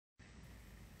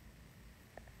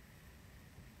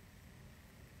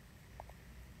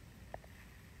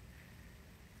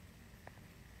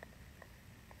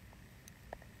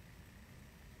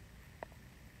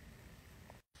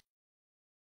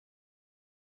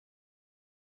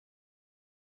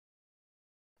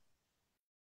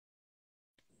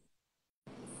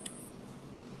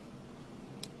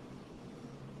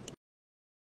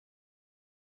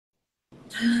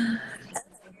Hi.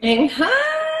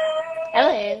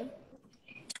 Hello.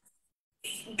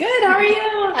 Good. How are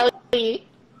you? How are you?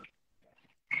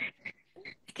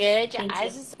 Good. Your Thank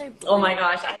you. eyes are so Oh my blue.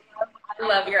 gosh, I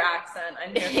love your accent.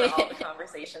 I'm here for all the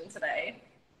conversation today.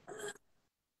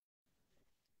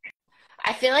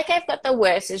 I feel like I've got the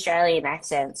worst Australian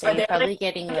accent, so Are you're there like probably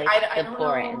getting like I the don't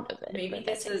poor know. end of it, Maybe but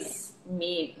that's this okay. is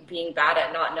me being bad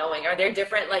at not knowing. Are there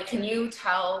different like? Can you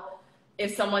tell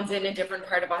if someone's in a different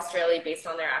part of Australia based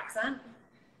on their accent?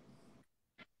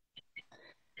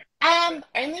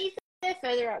 Only if they're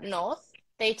further up north,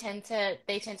 they tend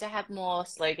to have more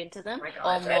slogan to Oh them, my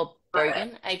or gosh, I more love it.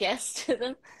 brogan, I guess, to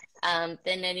them,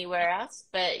 than anywhere else.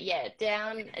 But yeah,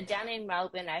 down in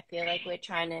Melbourne, I feel like we're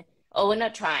trying to, or we're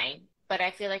not trying, but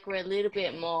I feel like we're a little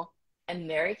bit more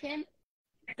American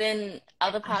than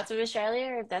other parts of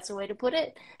Australia, if that's a way to put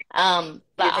it. You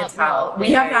But can up north, tell.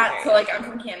 We we're have very, that. very So like, much I'm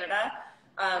from American. Canada.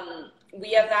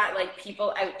 We have that like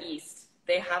people out east.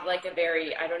 They have like a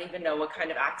very I don't even know what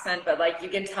kind of accent, but like you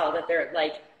can tell that they're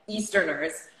like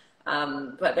Easterners.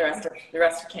 But the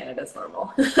rest of Canada is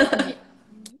normal. Yeah.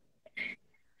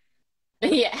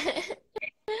 Yeah.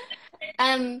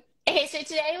 Okay, so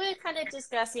today we're kind of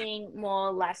discussing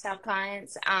more lifestyle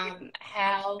clients,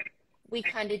 how we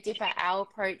kind of differ our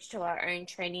approach to our own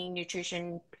training,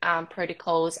 nutrition,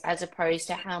 protocols, as opposed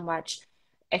to how much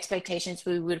expectations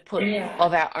we would put Yeah.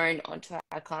 of our own onto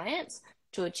our clients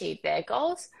to achieve their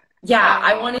goals. Yeah,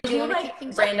 I want to Do you do want to like kick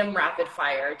things off? random rapid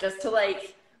fire just to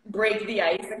like break the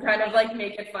ice and kind of like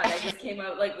make it fun. I just came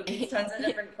out like with these tons of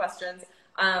different questions.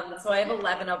 So I have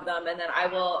 11 of them, and then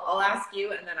I'll ask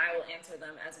you, and then I will answer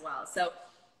them as well. So,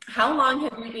 how long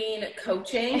have you been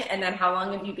coaching, and then how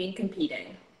long have you been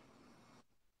competing?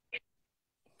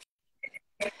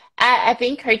 I've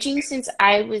been coaching since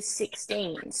I was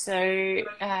 16, so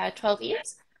 12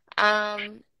 years.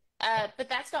 Um, but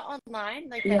that's not online.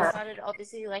 Like that Yeah. started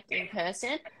obviously like in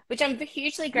person, which I'm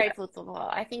hugely grateful for.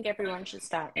 I think everyone should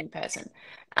start in person.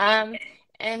 Um,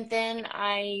 and then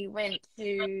I went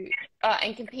to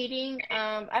and competing.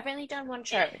 I've only done one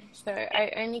show, so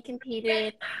I only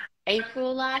competed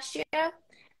April last year.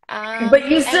 And I But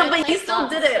you placed still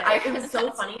did last, it. so It was so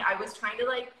that's funny. I was trying to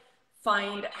like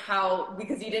find how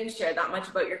because you didn't share that much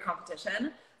about your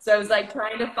competition. So I was like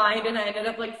trying to find, and I ended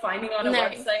up like finding on a no.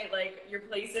 website like your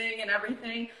placing and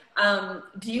everything.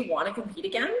 Do you want to compete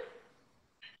again?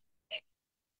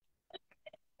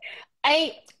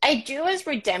 I do as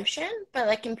redemption, but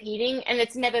like competing, and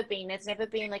it's never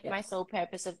been like my sole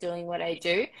purpose of doing what I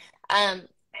do. Um,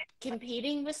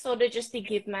 Competing was sort of just to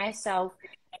give myself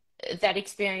that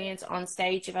experience on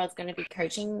stage if I was going to be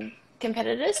coaching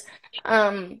competitors.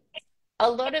 Um, a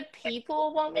lot of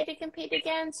people want me to compete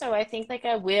again, so I think like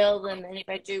I will, and then if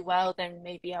I do well, then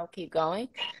maybe I'll keep going.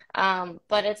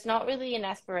 But it's not really an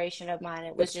aspiration of mine.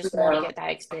 It was just more to Yeah, get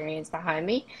that experience behind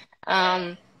me.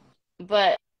 Um,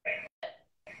 but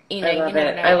I you love never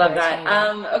it. know I where love it's that. going to go.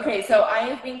 Okay, so I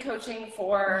have been coaching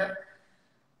for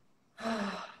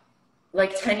Mhm.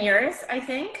 like 10 years, I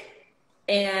think.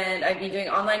 And I've been doing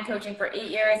online coaching for 8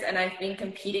 years, and I've been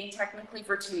competing technically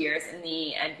for 2 years in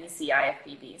the NPC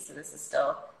IFBB. So this is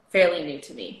still fairly new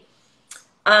to me.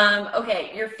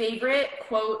 Okay, your favorite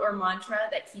quote or mantra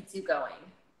that keeps you going?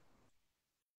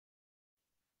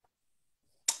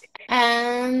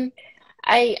 Um,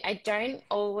 I don't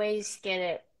always get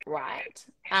it right.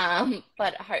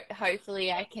 But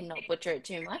hopefully I cannot butcher it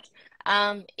too much.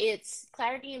 It's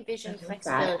clarity and I vision, love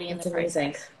that. flexibility in the That's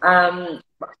amazing. process.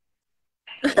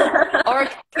 Or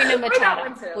Kuna Or that Matata,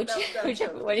 one too. That's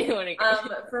whichever totally one you cool. want to go.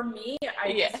 For me,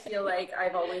 I Yeah. just feel like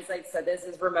I've always like said this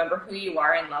is remember who you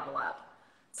are and level up.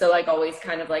 So like always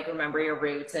kind of like remember your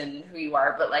roots and who you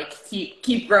are, but like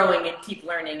keep growing and keep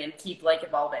learning and keep like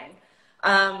evolving.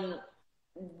 Um,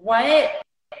 what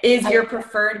is I your love that.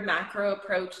 preferred macro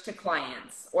approach to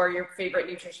clients or your favorite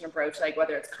nutrition approach, like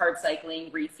whether it's carb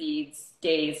cycling, refeeds,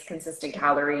 days, consistent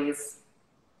calories?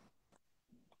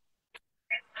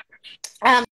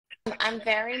 Um, I'm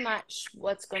very much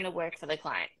what's going to work for the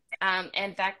client.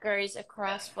 And that goes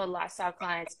across for lifestyle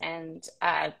clients and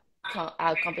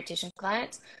competition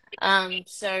clients.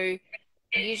 So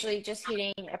usually just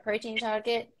hitting a protein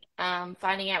target,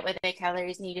 finding out where their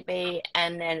calories need to be,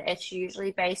 and then it's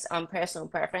usually based on personal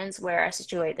preference where I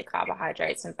situate the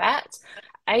carbohydrates and fats.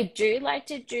 I do like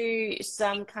to do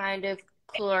some kind of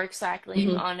caloric cycling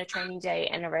Mm-hmm. on a training day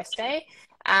and a rest day.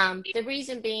 The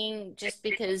reason being just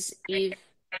because if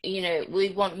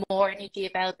we want more energy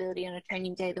availability on a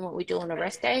training day than what we do on a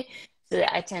rest day. So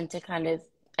that I tend to kind of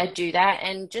I do that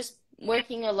and just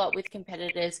working a lot with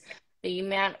competitors, the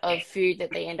amount of food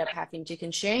that they end up having to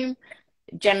consume.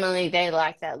 generally they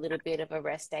like that little bit of a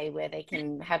rest day where they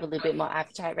can have a little bit more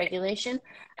appetite regulation.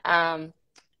 Um,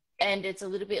 and it's a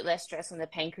little bit less stress on the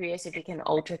pancreas if you can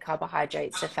alter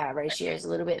carbohydrates to fat ratios a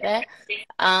little bit there.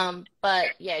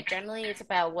 But yeah, generally it's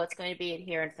about what's going to be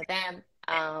adherent for them,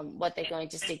 what they're going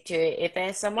to stick to. If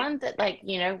there's someone that like,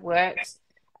 works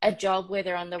a job where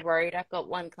they're on the road, I've got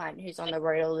one client who's on the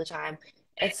road all the time.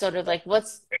 It's sort of like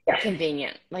what's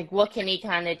convenient? Like what can he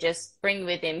kind of just bring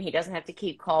with him? He doesn't have to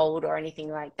keep cold or anything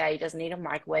like that. He doesn't need a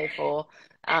microwave for,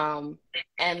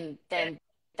 and then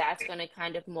that's going to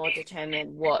kind of more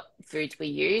determine what foods we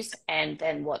use and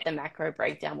then what the macro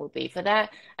breakdown will be for that.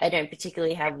 I don't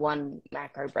particularly have one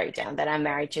macro breakdown that I'm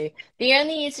married to. The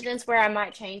only incidents where I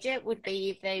might change it would be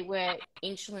if they were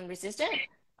insulin resistant.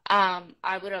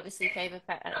 I would obviously favor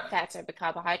fats over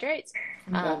carbohydrates.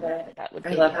 I love it. That would I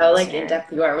be love the how only like scenario. in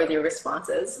depth you are with your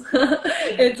responses.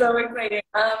 It's so exciting.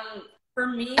 For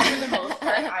me, for the most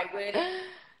part,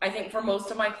 I think for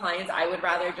most of my clients, I would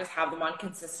rather just have them on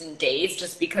consistent days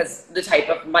just because the type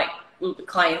of my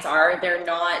clients are,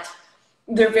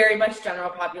 they're very much general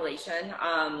population.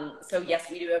 So yes,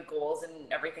 we do have goals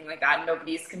and everything like that.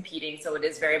 Nobody's competing. So it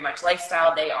is very much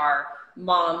lifestyle. They are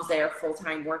moms, they are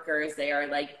full-time workers, they are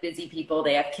like busy people,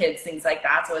 they have kids, things like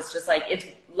that. So it's just like, it's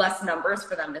less numbers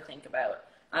for them to think about.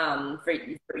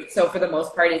 So for the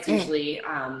most part, it's usually,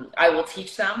 I will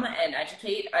teach them and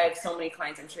educate. I have so many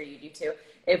clients, I'm sure you do too.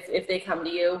 If they come to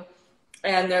you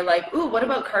and they're like, ooh, what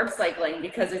about carb cycling?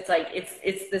 Because it's like,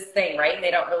 it's this thing, right? And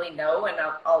they don't really know, and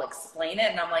I'll explain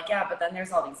it. And I'm like, yeah, but then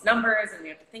there's all these numbers and you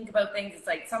have to think about things. It's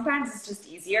like, sometimes it's just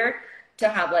easier to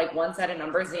have like one set of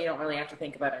numbers and you don't really have to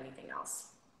think about anything else.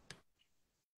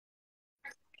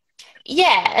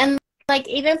 Yeah, and like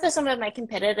even for some of my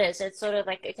competitors, it's sort of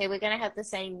like, okay, we're gonna have the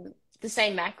same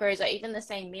macros or even the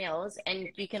same meals, and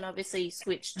you can obviously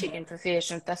switch chicken for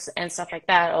fish and stuff like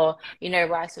that, or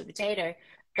rice or potato.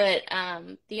 But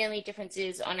the only difference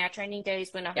is on our training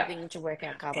days, we're not Yeah, having to work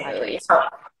out totally. carbohydrates,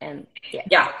 and yeah,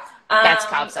 Yeah. that's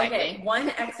carb Okay. cycling. One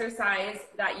exercise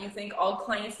that you think all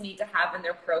clients need to have in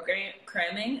their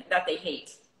programming that they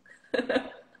hate.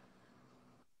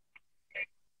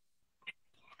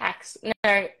 Hacks,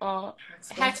 no, or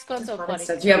hack squats or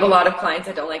Do you have a lot of clients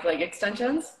that don't like leg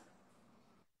extensions?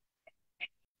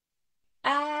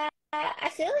 I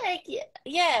feel like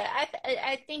yeah,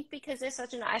 I think because they're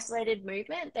such an isolated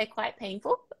movement, they're quite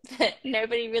painful. That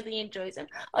nobody really enjoys them,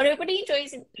 or nobody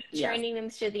enjoys Yes. training them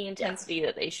to the Yeah. intensity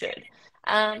that they should.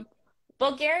 Um,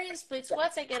 Bulgarian split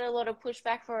squats, I get a lot of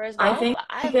pushback for as I well, think but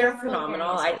I they're love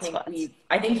phenomenal. Bulgarian split squats.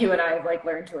 I think you and I have like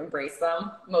learned to embrace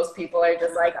them. Most people are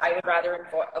just like, I would rather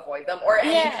avoid them, or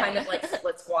any kind of Yeah, like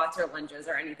split squats or lunges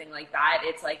or anything like that.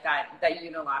 It's like that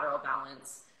unilateral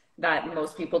balance that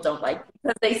most people don't like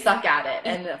because they suck at it.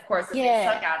 And of course, if they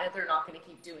suck yeah, at it, they're not going to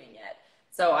keep doing it.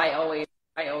 So I always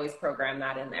program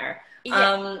that in there.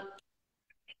 yeah. Um,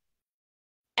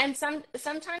 And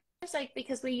sometimes like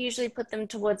because we usually put them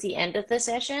towards the end of the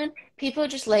session, people are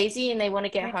just lazy and they want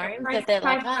to get home, like that they're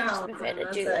like, 'Oh, I just £5 prefer and to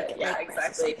that's do like it. a Yeah, leg press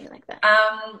or exactly. something like that.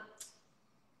 Um,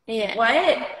 Yeah.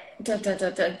 what? Dun, dun,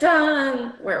 dun, dun,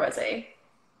 dun. Where was I?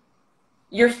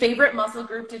 Your favorite muscle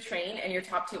group to train and your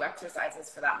top two exercises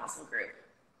for that muscle group.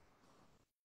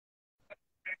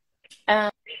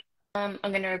 Um,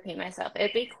 I'm going to repeat myself.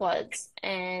 It'd be quads,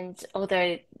 and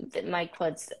although my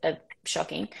quads are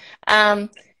shocking, um,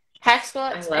 hack I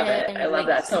squats love it. I and love leg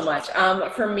that so much.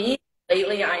 extensions. For me,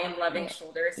 lately, I am loving Yeah.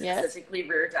 shoulders, Yes. specifically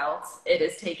rear delts. It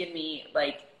has taken me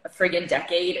like a friggin'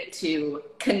 decade to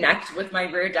connect with my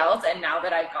rear delts. And now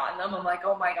that I've gotten them, I'm like,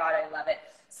 oh my God, I love it.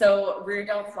 So rear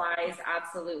delt flies,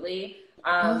 absolutely.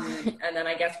 And then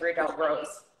I guess rear delt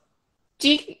rows. Do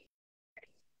you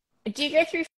do you go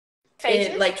through It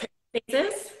phases? like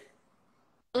phases.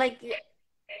 Like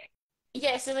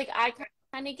yeah, so like I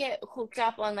kind of get hooked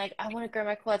up on like I want to grow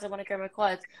my quads, I want to grow my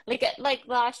quads. Like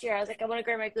last year, I was like I want to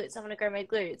grow my glutes, I want to grow my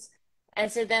glutes. And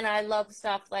so then I love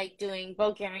stuff like doing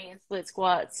Bulgarian split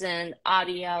squats and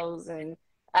RDLs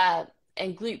uh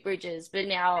and glute bridges. But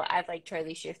now I've like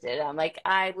totally shifted. I'm like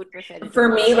I would prefer to do For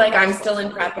more me, so like hack I'm still squats in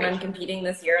and glute prep and I'm bridge. competing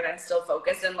this year and I'm still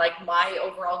focused and like my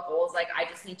overall goal is like I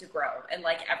just need to grow and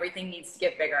like everything needs to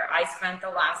get bigger. I spent the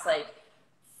last like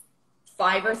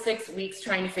 5 or 6 weeks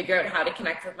trying to figure out how to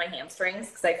connect with my hamstrings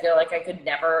because I feel like I could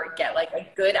never get like a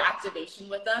good activation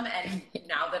with them. And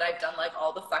now that I've done like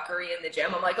all the fuckery in the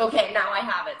gym, I'm like, okay, now I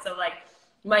have it. So like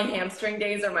my hamstring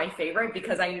days are my favorite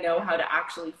because I know how to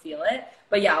actually feel it.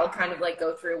 But yeah, I'll kind of like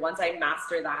go through once I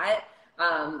master that.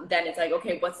 Then it's like,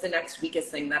 okay, what's the next weakest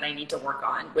thing that I need to work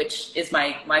on, which is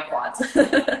my quads.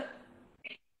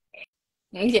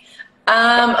 Yeah.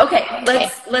 Okay, Okay.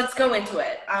 let's go into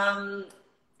it.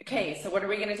 Okay, so what are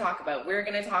we going to talk about? We're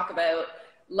going to talk about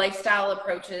lifestyle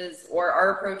approaches, or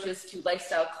our approaches to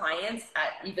lifestyle clients,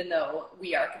 even though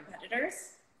we are competitors.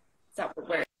 Is that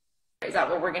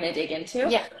what we're going to dig into?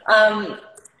 Yeah.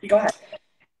 Go ahead.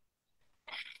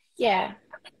 Yeah.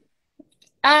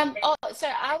 So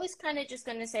I was kind of just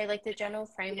going to say, like, the general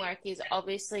framework is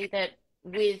obviously that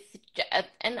with,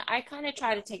 and I kind of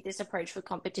try to take this approach for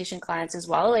competition clients as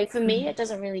well. Like, for me, it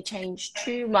doesn't really change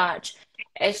too much.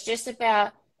 It's just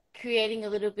about creating a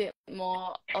little bit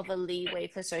more of a leeway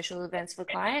for social events for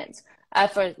clients,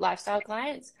 for lifestyle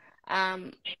clients.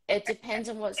 Um, it depends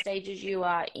on what stages you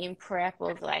are in prep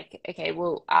of, like, okay,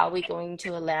 well, are we going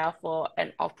to allow for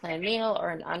an off-plan meal or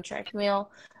an untracked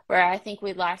meal? Where I think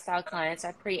with lifestyle clients,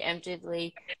 I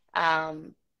preemptively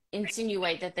um,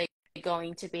 insinuate that they're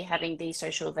going to be having these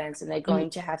social events and they're going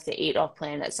to have to eat off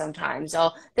plan at some times,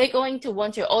 or they're going to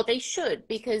want to, or they should,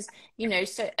 because,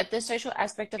 so the social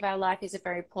aspect of our life is a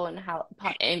very important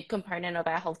and component of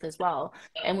our health as well.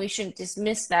 And we shouldn't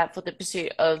dismiss that for the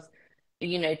pursuit of,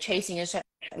 chasing a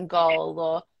certain goal,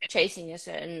 or chasing a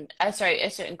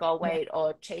certain goal weight,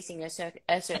 or chasing a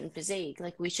certain physique.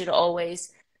 Like, we should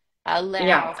always Yeah,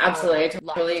 allow absolutely. for I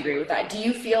life totally to agree with that. happen. Do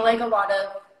you feel like a lot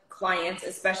of clients,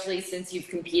 especially since you've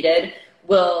competed,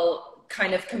 will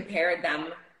kind of compare them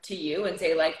to you and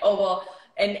say like, oh, well,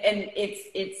 and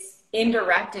it's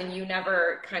indirect and you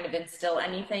never kind of instill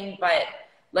anything, but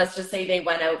let's just say they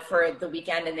went out for the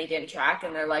weekend and they didn't track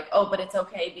and they're like, oh, but it's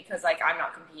okay because like I'm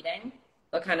not competing.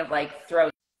 They'll kind of like throw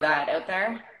that out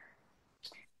there.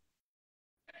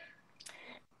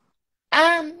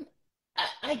 Um,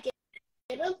 I get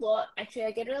it a lot. Actually,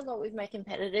 I get it a lot with my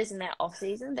competitors in their off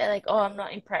season. They're like, "Oh, I'm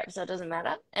not in prep, so it doesn't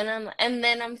matter." And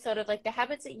then I'm sort of like, the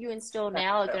habits that you instill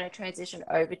now are going to transition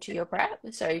over to your prep.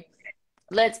 So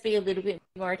let's be a little bit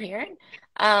more adherent.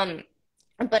 Um,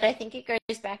 but I think it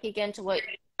goes back again to what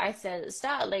I said at the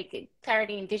start, like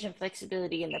clarity and vision,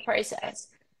 flexibility in the process.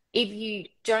 If you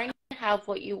don't have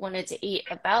what you wanted to eat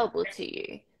available to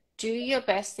you, do your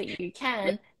best that you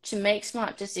can to make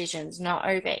smart decisions, not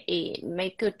overeat,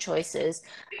 make good choices.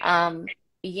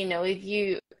 If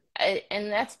you,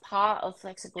 and that's part of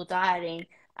flexible dieting.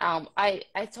 I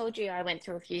told you I went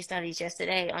through a few studies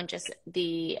yesterday on just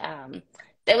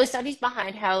there were studies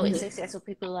behind how Mhm. successful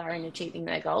people are in achieving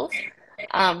their goals.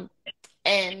 Um,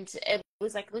 and it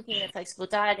was like looking at flexible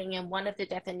dieting, and one of the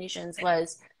definitions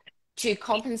was to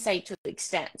compensate to an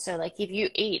extent. So, like, if you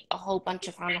eat a whole bunch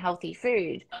of unhealthy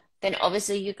food, then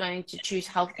obviously you're going to choose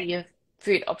healthier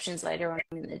food options later on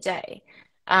in the day.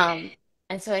 Um,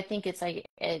 and so I think it's like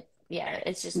yeah,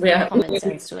 it's just Yeah. common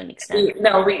sense to an extent.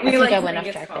 No, I we think I like to went think off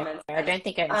it's track there. common I sense. don't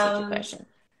think I answered your Um, question.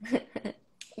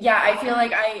 yeah, I feel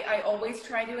like I always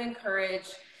try to encourage,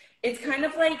 it's kind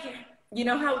of like, you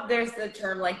know how there's the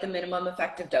term like the minimum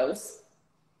effective dose?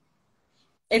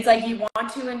 It's like you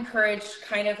want to encourage,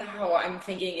 kind of how I'm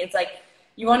thinking, it's like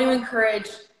you want to encourage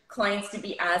clients to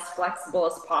be as flexible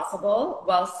as possible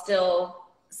while still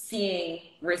seeing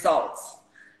results.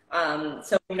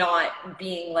 So not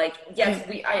being like, yes,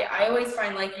 I always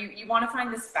find like you want to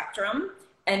find the spectrum,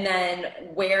 and then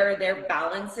where their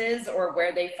balance is, or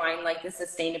where they find like the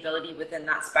sustainability within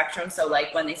that spectrum. So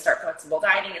like when they start flexible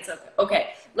dieting, it's like,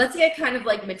 okay, let's get kind of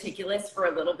like meticulous for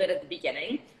a little bit at the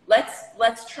beginning.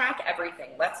 Let's track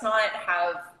everything. Let's not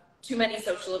have too many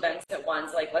social events at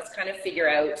once. Like, let's kind of figure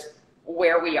out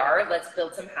where we are. Let's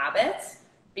build some habits,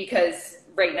 because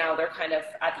right now they're kind of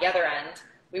at the other end.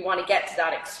 We want to get to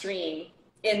that extreme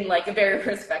in like a very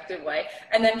respective way,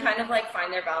 and then kind of like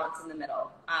find their balance in the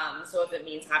middle. So if it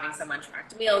means having some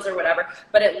untracked meals or whatever,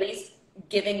 but at least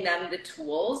giving them the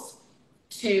tools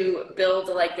to build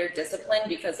like their discipline,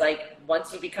 because like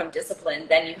once you become disciplined,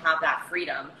 then you have that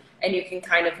freedom, and you can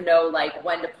kind of know like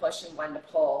when to push and when to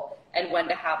pull, and when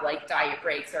to have like diet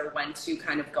breaks, or when to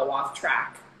kind of go off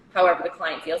track, however the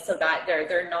client feels, so that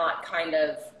they're not kind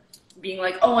of being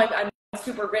like, oh, I'm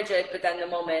super rigid, but then the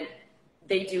moment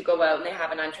they do go out and they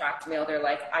have an untracked meal, they're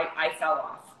like, I fell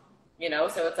off,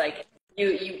 So it's like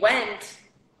you went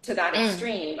to that Mm.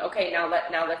 extreme. Okay, now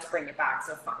let's bring it back.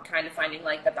 So kind of finding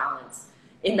like the balance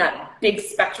in that big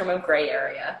spectrum of gray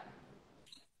area.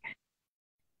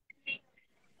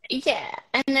 Yeah,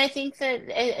 and I think that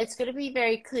it's going to be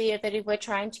very clear that if we're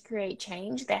trying to create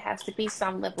change, there has to be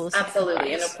some level of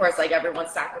Absolutely. And of sacrifice. course, like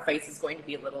everyone's sacrifice is going to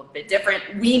be a little bit different.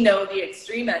 We know the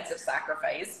extreme ends of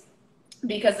sacrifice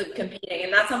because of competing.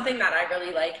 And that's something that I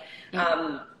really like.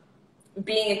 Mm.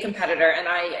 Being a competitor, and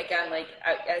I, again, like,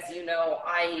 as you know,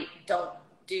 I don't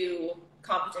do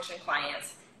competition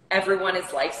clients. Everyone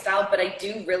is lifestyle, but I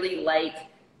do really like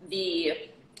the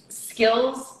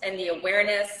skills and the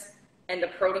awareness and the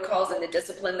protocols and the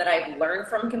discipline that I've learned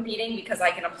from competing, because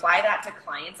I can apply that to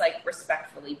clients like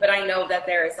respectfully. But I know that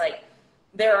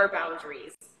there are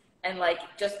boundaries. And like,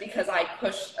 just because I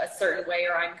push a certain way,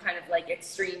 or I'm kind of like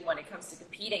extreme when it comes to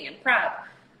competing and prep,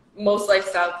 most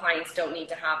lifestyle clients don't need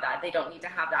to have that. They don't need to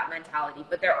have that mentality.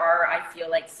 But there are, I feel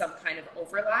like, some kind of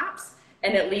overlaps.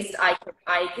 And at least I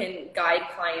can guide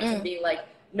clients and be like,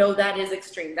 no, that is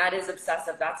extreme. That is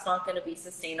excessive. That's not going to be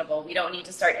sustainable. We don't need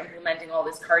to start implementing all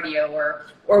this cardio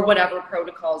or whatever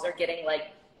protocols, or getting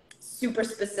like super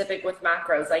specific with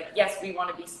macros. Like, yes, we want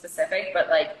to be specific, but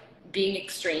like being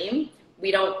extreme,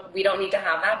 we don't need to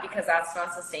have that, because that's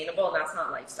not sustainable and that's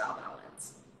not lifestyle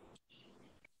balance.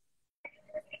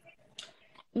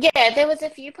 Yeah, there was a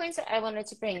few points that I wanted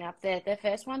to bring up there. The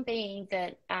first one being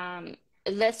that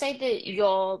let's say that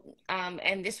you're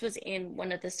and this was in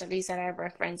one of the studies that I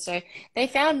referenced. So they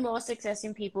found more success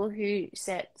in people who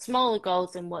set smaller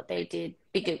goals than what they did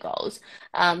bigger goals.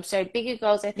 So bigger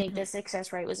goals, I think the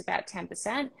success rate was about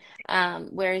 10%,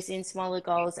 whereas in smaller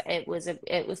goals it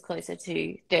was closer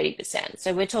to 30%.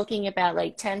 So we're talking about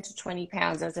like 10 to 20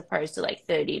 pounds as opposed to like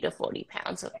 30 to 40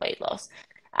 pounds of weight loss.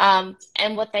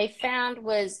 And what they found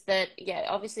was that, yeah,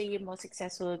 obviously you're more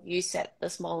successful if you set the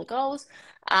smaller goals.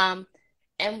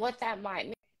 And what that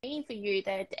might mean for you,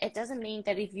 that it doesn't mean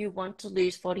that if you want to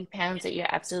lose 40 pounds that you're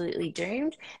absolutely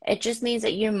doomed. It just means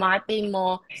that you might be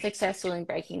more successful in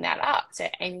breaking that up. So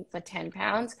aiming for 10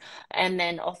 pounds and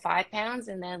then, or 5 pounds,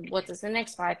 and then what does the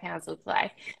next 5 pounds look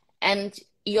like? And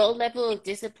your level of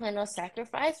discipline or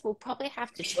sacrifice will probably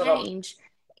have to change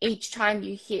each time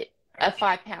you hit a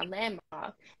 5 pound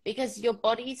landmark, because your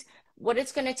body's, what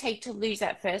it's going to take to lose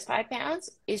that first 5 pounds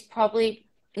is probably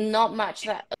not much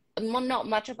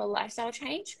of a lifestyle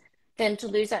change than to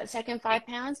lose that second 5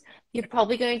 pounds. You're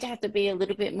probably going to have to be a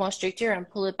little bit more stricter and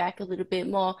pull it back a little bit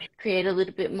more, create a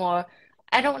little bit more,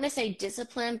 I don't want to say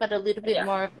discipline, but a little bit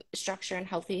more of structure and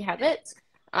healthy habits.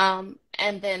 And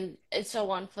then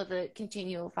so on for the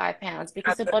continual 5 pounds,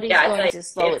 because the body's going to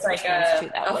slow its response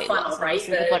to that weight funnel, loss. right?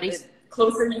 The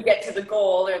closer you get to the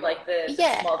goal, or like the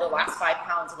last 5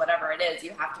 pounds, whatever it is,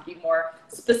 you have to be more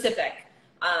specific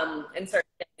in certain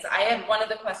things. I had one of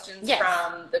the questions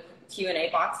from the Q&A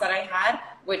box that I had,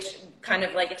 which kind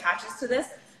of like attaches to this.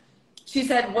 She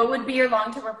said, what would be your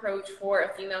long-term approach for a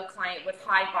female client with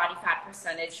high body fat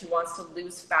percentage who wants to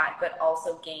lose fat but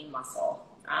also gain muscle?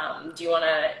 Do you want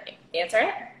to answer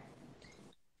it?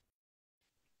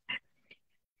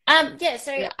 Yeah,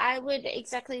 so I would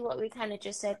exactly what we kind of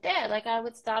just said there. Like I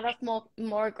would start off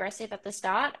more aggressive at the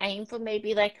start, aim for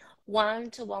maybe like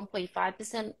 1 to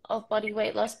 1.5% of body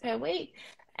weight loss per week.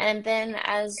 And then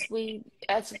as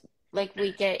like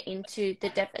we get into the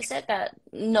deficit, that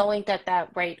knowing that that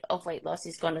rate of weight loss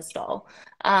is going to stall.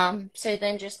 So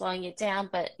then just slowing it down.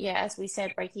 But yeah, as we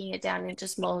said, breaking it down into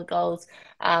smaller goals,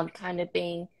 kind of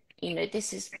being,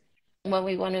 this is when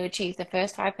we want to achieve the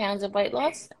first 5 pounds of weight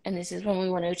loss, and this is when we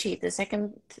want to achieve the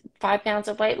second 5 pounds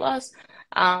of weight loss.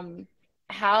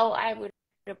 How I would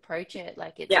approach it,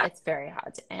 like it's very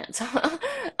hard to answer,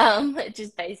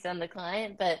 just based on the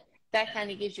client, but that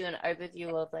kind of gives you an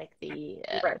overview of like the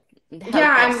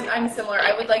I'm similar.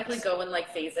 I would likely go in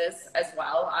like phases as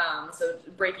well. So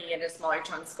breaking into smaller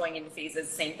chunks, going into phases,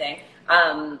 same thing.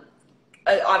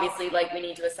 Obviously, like we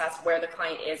need to assess where the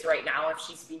client is right now. If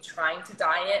she's been trying to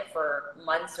diet for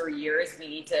months or years, we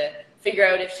need to figure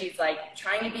out if she's like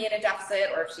trying to be in a deficit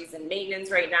or if she's in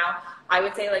maintenance right now. I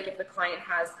would say like if the client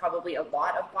has probably a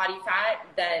lot of body fat,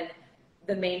 then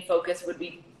the main focus would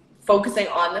be focusing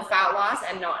on the fat loss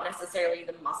and not necessarily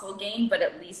the muscle gain, but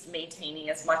at least maintaining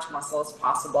as much muscle as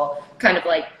possible, kind of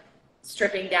like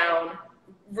stripping down,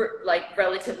 like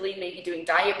relatively maybe doing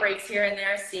diet breaks here and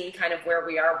there, seeing kind of where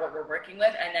we are, what we're working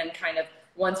with. And then kind of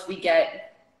once we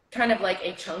get kind of like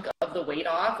a chunk of the weight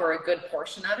off or a good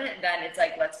portion of it, then it's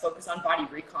like, let's focus on body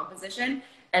recomposition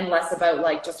and less about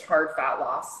like just hard fat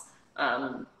loss.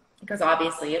 Because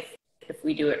obviously if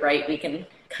we do it right, we can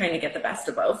kind of get the best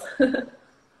of both.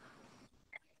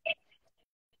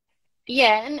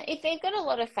 Yeah, and if they've got a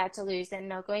lot of fat to lose, they're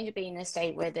not going to be in a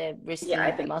state where they're risking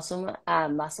muscle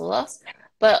loss.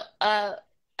 But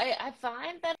I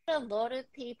find that a lot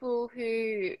of people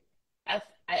who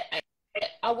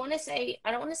I want to say,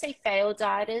 I don't want to say failed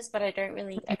dieters, but I can't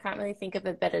really think of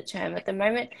a better term at the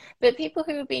moment. But people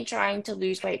who have been trying to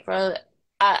lose weight or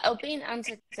been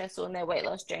unsuccessful in their weight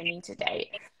loss journey to date,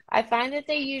 I find that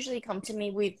they usually come to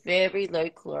me with very low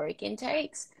caloric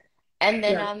intakes. And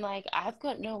then I'm like, I've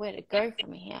got nowhere to go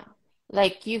from here.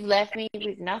 Like, you've left me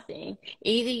with nothing.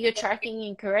 Either you're tracking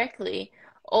incorrectly,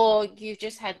 or you've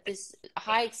just had this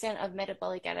high extent of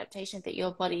metabolic adaptation that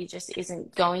your body just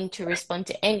isn't going to respond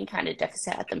to any kind of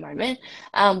deficit at the moment,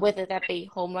 whether that be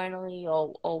hormonally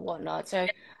or whatnot. So,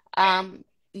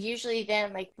 usually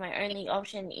then, like, my only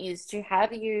option is to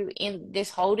have you in this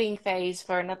holding phase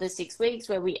for another 6 weeks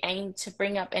where we aim to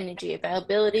bring up energy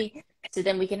availability so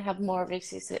then we can have more of a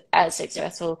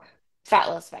successful fat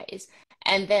loss phase.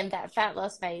 And then that fat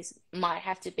loss phase might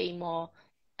have to be more,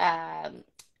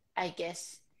 I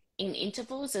guess, in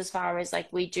intervals, as far as like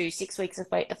we do 6 weeks of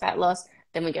fat loss,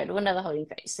 then we go to another holding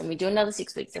phase, and we do another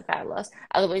 6 weeks of fat loss.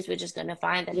 Otherwise, we're just going to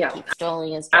find that it Yeah, keeps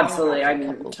stalling and stalling absolutely. after I a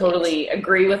couple of weeks. totally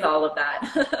agree with all of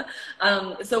that.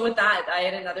 So with that, I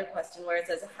had another question where it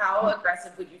says, how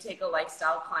aggressive would you take a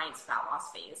lifestyle client's fat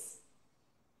loss phase?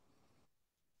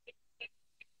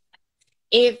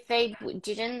 If they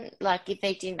if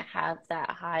they didn't have that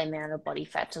high amount of body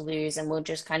fat to lose, and we're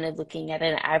just kind of looking at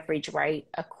an average rate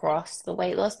across the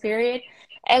weight loss period,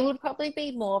 it would probably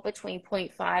be more between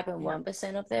 0.5 and Yeah.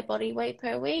 1% of their body weight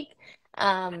per week.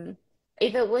 Um,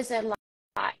 if it was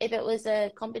if it was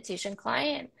a competition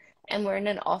client and we're in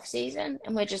an off season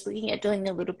and we're just looking at doing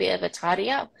a little bit of a tidy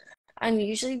up, I'm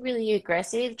usually really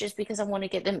aggressive just because I want to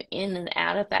get them in and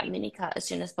out of that mini cut as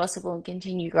soon as possible and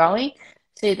continue growing.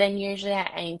 So then usually I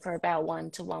aim for about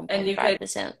 1 to And you could,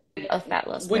 1.5% of fat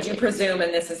loss per would you week. presume,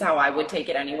 and this is how I would take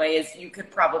it anyway, is you could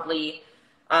probably,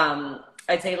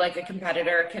 I'd say like a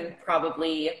competitor can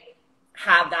probably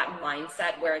have that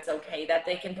mindset where it's okay that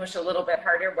they can push a little bit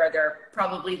harder, where they're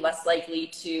probably less likely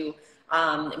to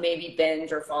maybe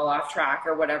binge or fall off track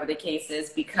or whatever the case is,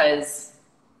 because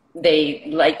they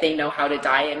know how to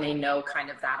diet and they know kind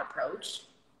of that approach.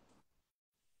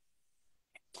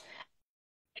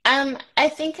 I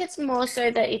think it's more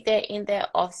so that if they're in their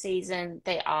off season,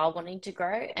 they are wanting to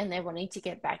grow and they're wanting to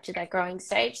get back to that growing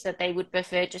stage, that they would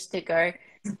prefer just to go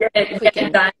Get quick it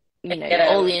and, done, get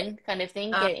all out. in kind of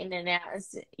thing, Um, get in and out.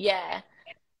 Yeah.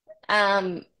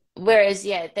 Whereas,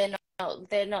 yeah,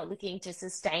 they're not looking to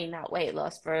sustain that weight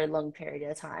loss for a long period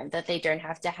of time, that they don't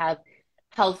have to have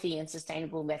healthy and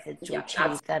sustainable methods to yeah,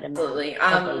 achieve that amount absolutely.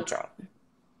 of weight drop.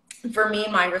 For me,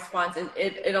 my response is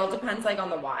it all depends like on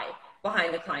the why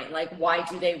behind the client. Like, why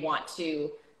do they want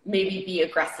to maybe be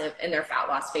aggressive in their fat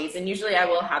loss phase? And usually I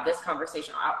will have this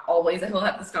conversation. I will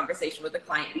have this conversation with the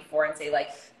client before and say, like,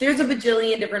 there's a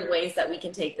bajillion different ways that we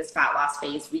can take this fat loss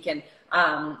phase. We can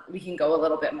go a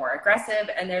little bit more aggressive,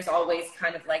 and there's always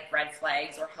kind of like red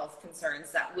flags or health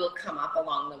concerns that will come up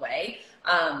along the way.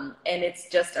 And it's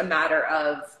just a matter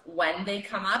of when they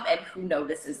come up and who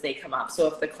notices they come up. So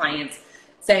if the client's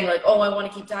saying like, oh, I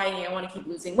want to keep dieting, I want to keep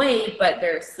losing weight, but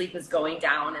their sleep is going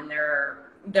down and their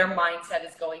mindset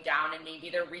is going down, and maybe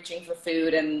they're reaching for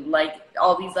food and like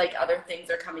all these like other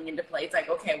things are coming into play. It's like,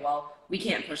 okay, well, we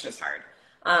can't push as hard.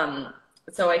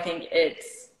 So I think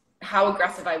it's how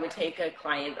aggressive I would take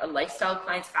a lifestyle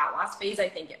client's fat loss phase. I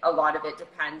think a lot of it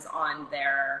depends on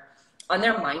their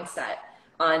mindset,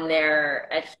 on their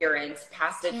adherence,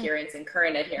 past adherence and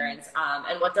current adherence,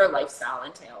 and what their lifestyle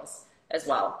entails as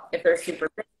well. If they're super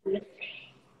busy.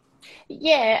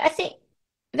 Yeah, I think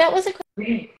that was a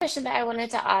question that I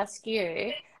wanted to ask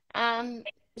you. Um,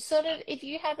 Sort of, if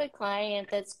you have a client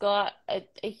that's got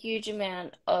a huge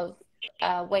amount of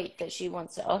weight that she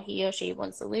wants to, or he or she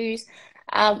wants to lose,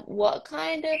 what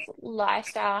kind of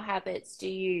lifestyle habits do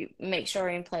you make sure are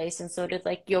in place, and sort of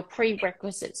like your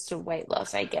prerequisites to weight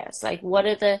loss, I guess? Like, what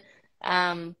are the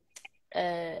um,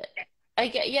 uh,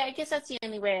 I guess that's the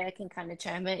only way I can kind of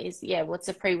term it is, yeah, what's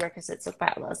the prerequisites of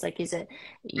fat loss? Like, is it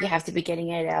you have to be getting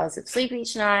 8 hours of sleep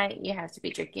each night, you have to be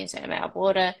drinking a certain amount of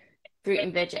water, fruit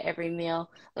and veg at every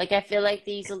meal. Like, I feel like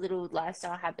these are little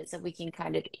lifestyle habits that we can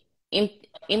kind of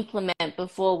implement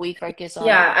before we focus on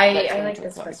Yeah, let's I go like into a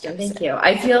this caloric question. Thank deficit. you.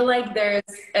 I feel like there's,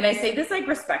 and I say this like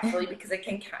respectfully because it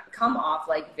can come off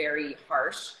like very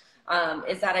harsh,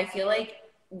 is that I feel like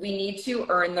we need to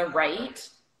earn the right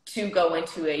to go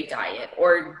into a diet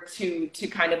or to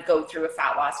kind of go through a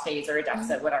fat loss phase or a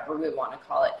deficit, whatever we want to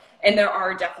call it. And there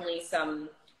are definitely some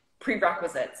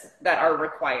prerequisites that are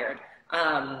required,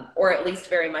 or at least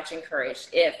very much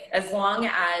encouraged. As long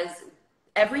as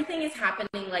everything is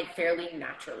happening like fairly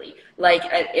naturally, like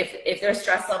if their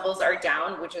stress levels are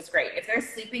down, which is great. If they're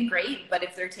sleeping great, but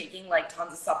if they're taking like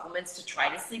tons of supplements to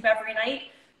try to sleep every night,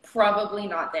 probably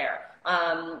not there.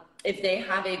 If they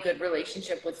have a good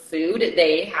relationship with food,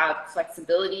 they have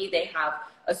flexibility, they have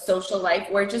a social life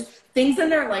where just things in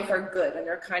their life are good and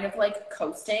they're kind of like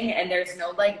coasting, and there's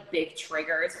no like big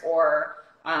triggers or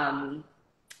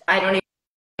I don't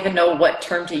even know what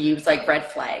term to use, like red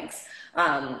flags.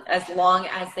 As long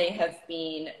as they have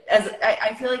been,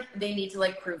 I feel like they need to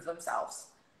like prove themselves.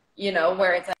 you know,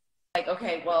 where it's like,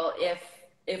 okay, well,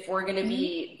 if we're going to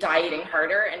be dieting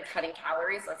harder and cutting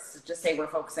calories, let's just say we're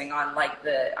focusing on like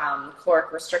the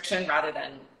caloric restriction rather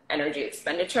than energy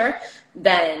expenditure,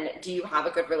 then do you have a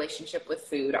good relationship with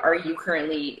food? Are you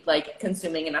currently like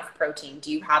consuming enough protein?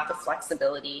 Do you have the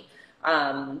flexibility,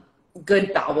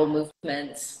 good bowel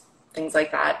movements, things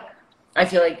like that? I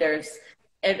feel like there's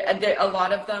a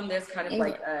lot of them, there's kind of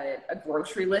like a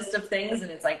grocery list of things,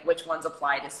 and it's like which ones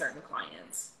apply to certain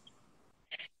clients.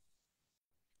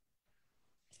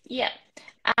 Yeah.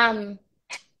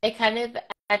 It kind of,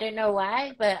 I don't know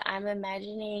why, but I'm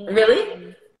imagining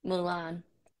Really? Mulan.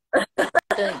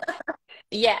 The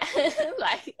Yeah,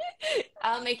 like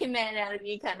I'll make a man out of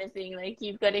you kind of thing. Like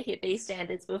you've got to hit these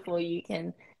standards before you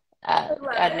can, I love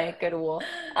I don't know, it. go to war.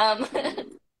 Um,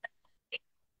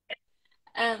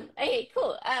 okay,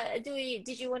 cool.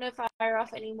 Did you want to fire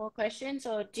off any more questions,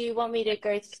 or do you want me to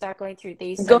start going through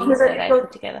these Go through studies that the I go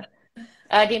put together?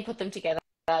 I didn't put them together.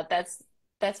 That's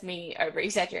me over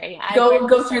exaggerating. I read the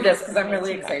go through this studies because and I I'm made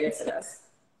really some excited notes. for this.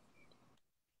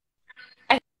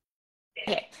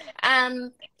 Okay.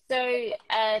 So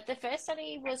the first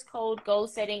study was called Goal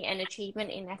Setting and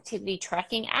Achievement in Activity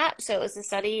Tracking App. So it was a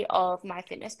study of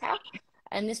MyFitnessPal,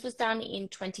 and this was done in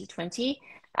 2020.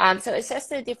 So it assessed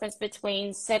the difference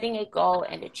between setting a goal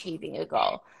and achieving a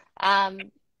goal. And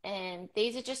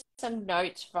these are just some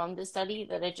notes from the study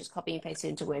that I just copy and pasted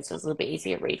into Word, so it's a little bit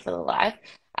easier to read for the live.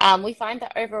 We find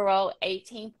that overall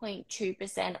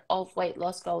 18.2% of weight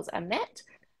loss goals are met.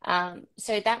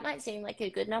 So that might seem like a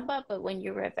good number, but when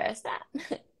you reverse that,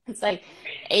 it's like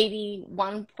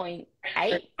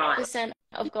 81.8%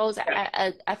 of goals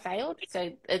are failed.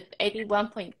 So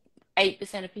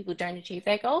 81.8% of people don't achieve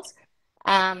their goals.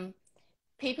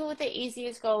 People with the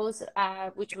easiest goals,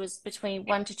 which was between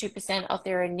 1 to 2% of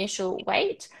their initial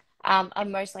weight, are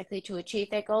most likely to achieve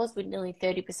their goals with nearly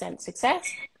 30%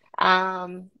 success.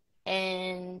 And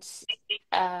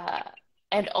uh,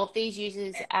 and of these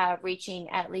users reaching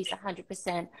at least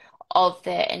 100% of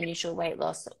their initial weight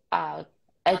loss,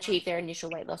 achieve their initial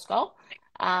weight loss goal.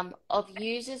 Of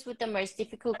users with the most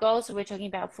difficult goals, so we're talking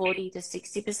about 40 to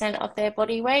 60% of their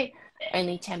body weight,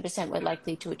 only 10% were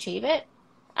likely to achieve it.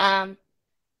 Um,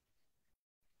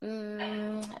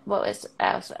 what was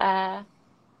else?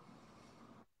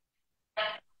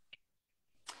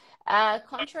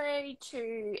 Contrary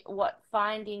to what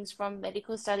findings from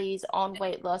medical studies on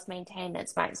weight loss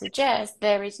maintenance might suggest,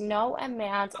 there is no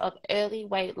amount of early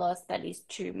weight loss that is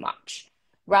too much.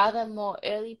 Rather, more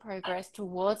early progress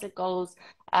towards a goal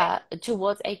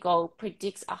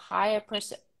predicts a higher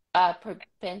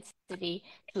propensity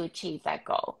to achieve that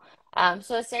goal.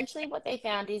 So essentially, what they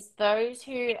found is those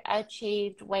who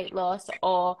achieved weight loss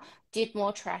or did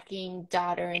more tracking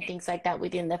data and things like that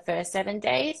within the first 7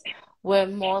 days were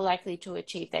more likely to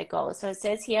achieve their goals. So it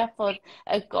says here for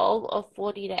a goal of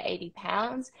 40 to 80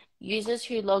 pounds, users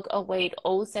who log a weight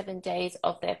all 7 days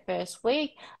of their first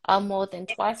week are more than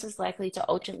twice as likely to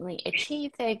ultimately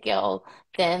achieve their goal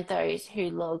than those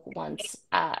who log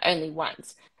only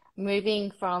once, moving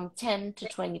from 10 to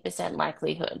 20%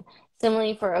 likelihood.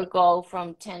 Similarly, for a goal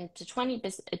from 10 to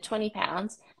 20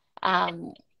 pounds,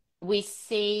 we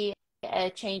see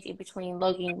a change in between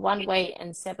logging one weight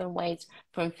and 7 weights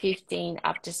from 15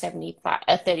 up to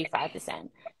 35%.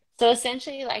 So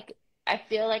essentially, like, I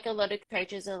feel like a lot of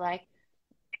coaches are like,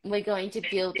 we're going to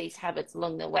build these habits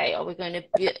along the way, or we're going to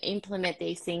implement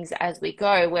these things as we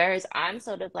go. Whereas I'm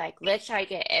sort of like, let's try to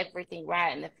get everything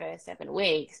right in the first 7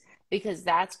 weeks, because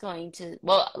that's going to,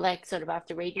 well, like sort of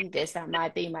after reading this, that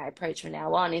might be my approach from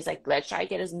now on is like, let's try to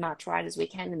get as much right as we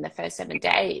can in the first 7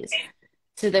 days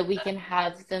so that we can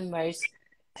have the most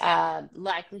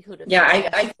likelihood of Yeah,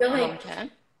 success I feel long like term.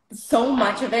 so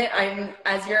much of it, I'm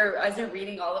as you're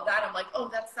reading all of that, I'm like, oh,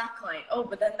 that's that client. Oh,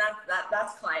 but then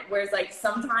that's client. Whereas like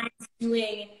sometimes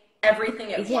doing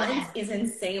everything at once Yeah. is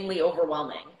insanely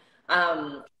overwhelming.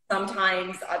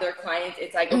 Sometimes other clients,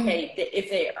 it's like, okay, if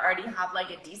they already have like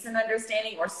a decent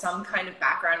understanding or some kind of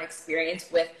background experience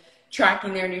with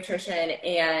tracking their nutrition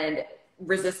and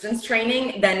resistance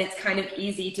training, then it's kind of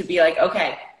easy to be like,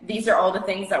 okay, these are all the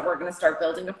things that we're going to start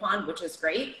building upon, which is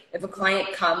great. If a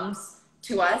client comes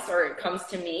to us or it comes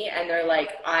to me and they're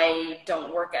like, I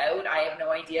don't work out, I have no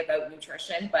idea about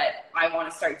nutrition, but I want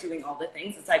to start doing all the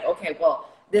things, it's like, okay, well,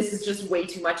 this is just way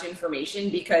too much information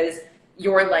because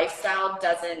your lifestyle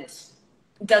doesn't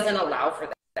allow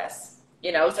for this,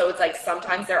 you know? So it's like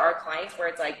sometimes there are clients where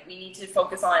it's like we need to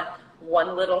focus on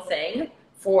one little thing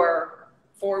for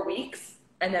 4 weeks,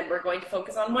 and then we're going to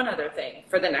focus on one other thing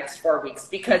for the next 4 weeks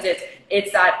because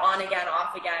it's that on again,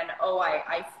 off again. Oh,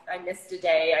 I missed a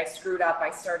day. I screwed up. I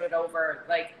started over.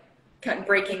 Like kind of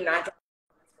breaking that.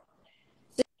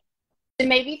 So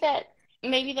maybe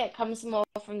that comes more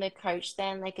from the coach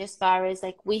then, like as far as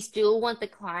like we still want the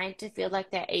client to feel like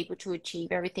they're able to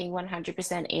achieve everything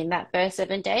 100% in that first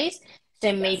 7 days.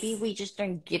 So maybe Yes. we just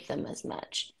don't give them as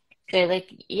much. So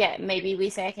like yeah, maybe we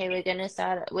say, okay, we're going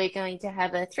to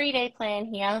have a 3-day plan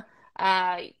here.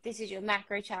 This is your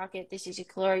macro target, this is your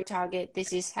caloric target,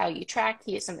 this is how you track,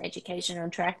 here's some education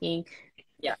on tracking,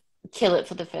 Yeah. kill it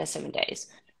for the first 7 days.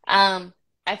 Um,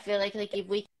 I feel like if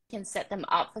we can set them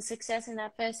up for success in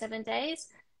that first 7 days,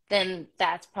 then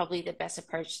that's probably the best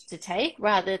approach to take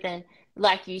rather than,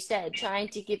 like you said, trying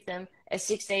to give them a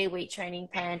 6 day a week training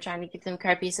plan, trying to give them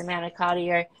copious amount of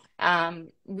cardio,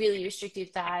 really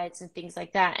restrictive diets and things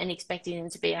like that, and expecting them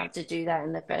to be able to do that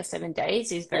in the first 7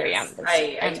 days is very Yes,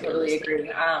 I totally unrealistic. agree.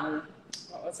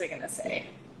 What was I gonna say?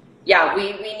 Yeah,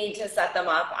 we need to set them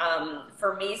up.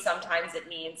 For me, sometimes it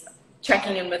means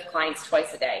checking in with clients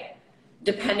twice a day,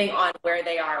 depending on where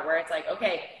they are, where it's like,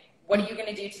 okay, what are you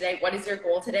going to do today? What is your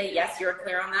goal today? Yes, you're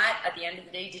clear on that. At the end of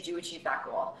the day, did you achieve that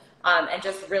goal? And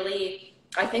just really,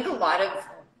 I think a lot of,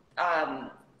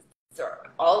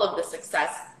 all of the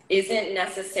success isn't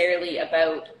necessarily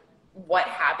about what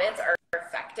habits are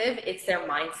effective. It's their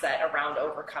mindset around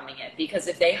overcoming it. Because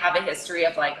if they have a history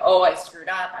of like, oh, I screwed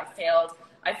up, I failed,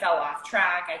 I fell off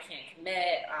track, I can't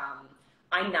commit,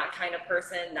 I'm that kind of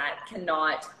person that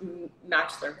cannot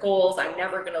match their goals, I'm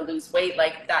never going to lose weight,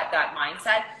 like that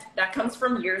mindset, that comes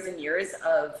from years and years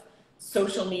of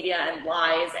social media and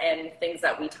lies and things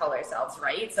that we tell ourselves,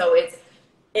 right? So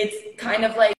it's kind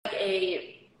of like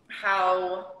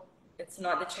how it's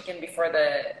not the chicken before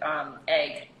the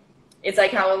egg. It's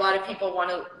like how a lot of people want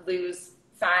to lose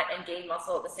fat and gain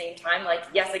muscle at the same time. Like,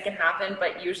 yes, it can happen,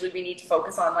 but usually we need to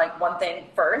focus on like one thing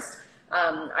first.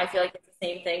 I feel like it's the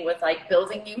same thing with like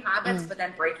building new habits, but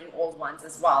then breaking old ones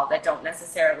as well that don't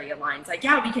necessarily align. It's like,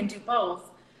 yeah, we can do both,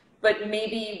 but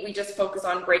maybe we just focus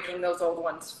on breaking those old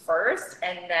ones first,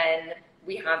 and then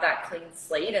we have that clean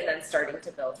slate and then starting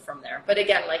to build from there. But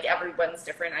again, like everyone's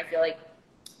different. I feel like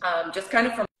just kind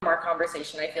of from our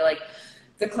conversation, I feel like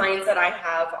the clients that I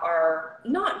have are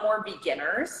not more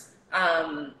beginners,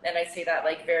 and I say that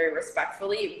like very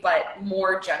respectfully, but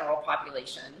more general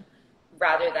population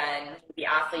rather than the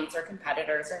athletes or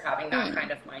competitors or having that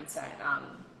kind of mindset.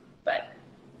 But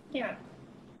yeah.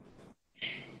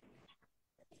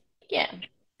 Yeah.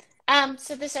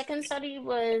 So the second study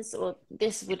was, or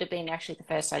this would have been actually the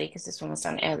first study because this one was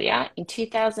done earlier in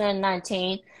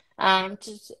 2019.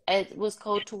 It was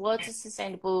called Towards a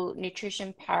Sustainable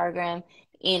Nutrition Program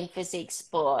in Physique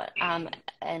Sport, and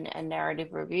a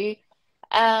narrative review.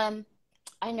 Um,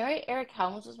 I know Eric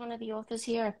Helms was one of the authors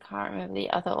here. I can't remember the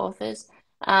other authors.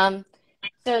 Um,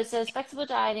 so it says flexible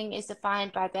dieting is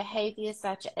defined by behaviors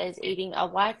such as eating a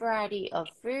wide variety of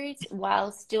foods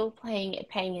while still paying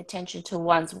attention to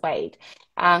one's weight.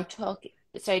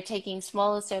 So taking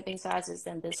smaller serving sizes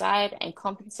than desired and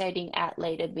compensating at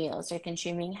later meals. So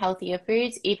consuming healthier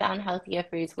foods if unhealthier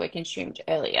foods were consumed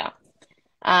earlier.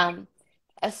 Um,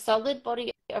 a solid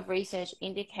body of research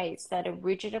indicates that a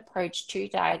rigid approach to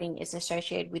dieting is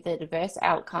associated with adverse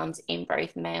outcomes in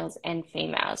both males and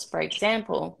females. For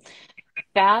example,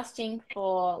 fasting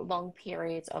for long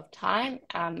periods of time,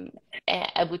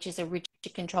 which is a rigid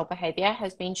control behavior,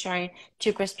 has been shown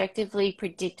to prospectively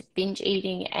predict binge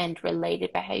eating and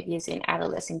related behaviors in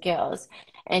adolescent girls.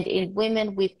 And in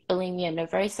women with bulimia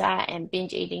nervosa and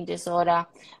binge eating disorder,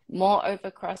 moreover,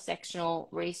 cross-sectional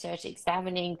research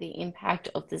examining the impact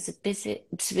of the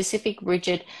specific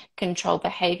rigid control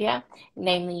behavior,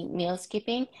 namely meal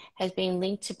skipping, has been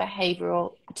linked to behavior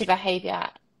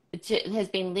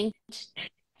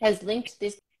has linked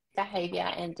this behavior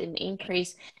and an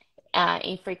increase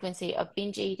in frequency of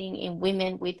binge eating in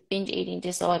women with binge eating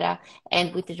disorder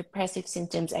and with the depressive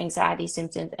symptoms, anxiety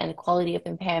symptoms, and quality of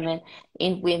impairment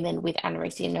in women with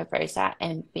anorexia nervosa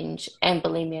and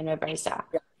bulimia nervosa,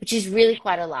 which is really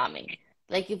quite alarming.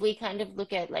 Like if we kind of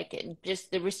look at like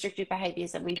just the restrictive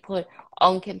behaviors that we put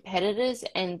on competitors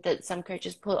and that some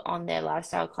coaches put on their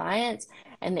lifestyle clients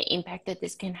and the impact that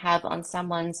this can have on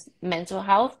someone's mental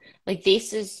health, like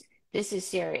this is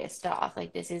serious stuff.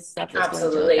 Like this is stuff that's going to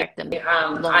Absolutely. affect them I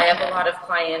long have a lot term. of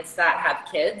clients that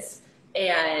have kids,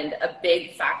 and a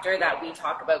big factor that we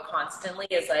talk about constantly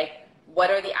is like, what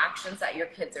are the actions that your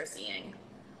kids are seeing?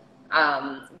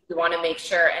 We want to make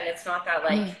sure, and it's not that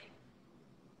like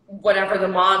whatever the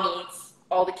mom eats,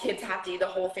 all the kids have to eat, the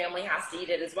whole family has to eat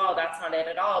it as well. That's not it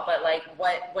at all. But like,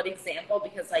 what example?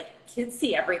 Because like kids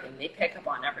see everything, they pick up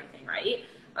on everything, right?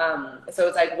 So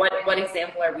it's like, what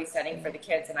example are we setting for the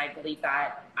kids? And I believe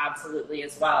that absolutely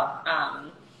as well.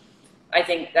 I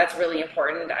think that's really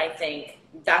important. I think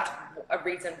that's a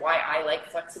reason why I like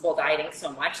flexible dieting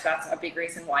so much. That's a big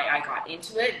reason why I got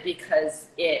into it, because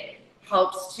it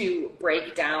helps to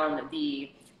break down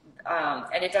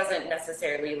and it doesn't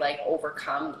necessarily like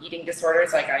overcome eating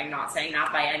disorders. Like, I'm not saying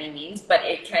that by any means, but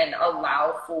it can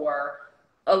allow for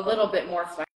a little bit more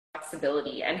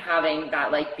flexibility, and having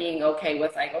that, like, being okay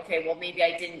with, like, okay, well, maybe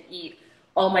I didn't eat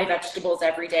all my vegetables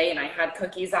every day and I had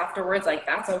cookies afterwards. Like,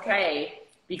 that's okay,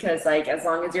 because, like, as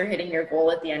long as you're hitting your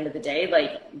goal at the end of the day,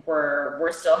 like,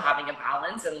 we're still having a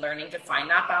balance and learning to find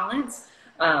that balance.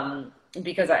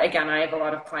 Because again, I have a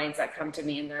lot of clients that come to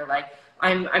me and they're like,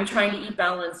 I'm trying to eat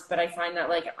balanced, but I find that,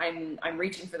 like, I'm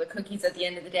reaching for the cookies at the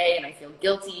end of the day and I feel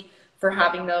guilty for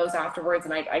having those afterwards,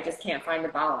 and I just can't find the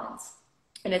balance.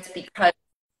 And it's because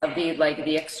of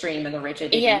the extreme and the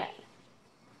rigidity. Yeah.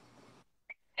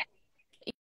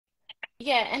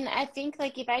 Yeah, and I think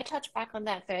like if I touch back on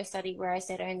that first study where I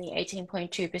said only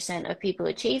 18.2% of people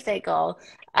achieve their goal,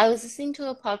 I was listening to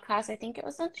a podcast, I think it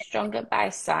was on Stronger by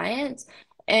Science,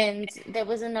 and there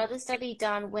was another study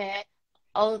done where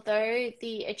although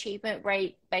the achievement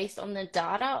rate based on the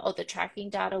data or the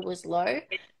tracking data was low,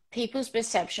 people's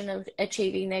perception of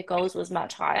achieving their goals was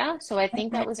much higher. So I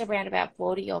think that was around about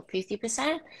 40 or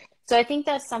 50%. So I think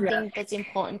that's Yeah. something that's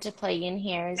important to play in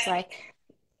here is like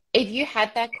if you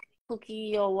had that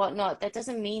cookie or whatnot, that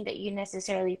doesn't mean that you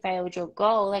necessarily failed your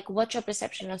goal. Like, what's your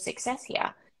perception of success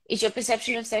here? Is your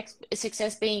perception of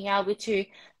success being able to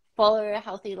follow a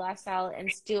healthy lifestyle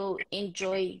and still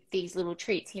enjoy these little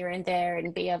treats here and there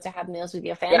and be able to have meals with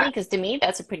your family? Yeah. Because to me,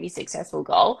 that's a pretty successful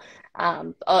goal,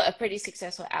 or a pretty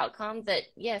successful outcome that,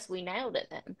 yes, we nailed it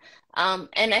then.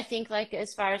 And I think, like,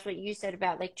 as far as what you said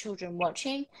about like children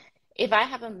watching, if I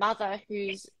have a mother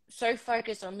who's so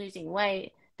focused on losing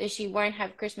weight, that she won't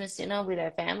have Christmas dinner with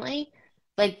her family,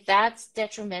 like that's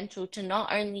detrimental to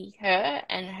not only her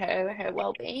and her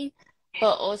well-being,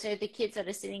 but also the kids that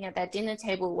are sitting at that dinner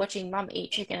table watching mum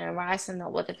eat chicken and rice and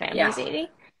not what the Yeah. family's eating.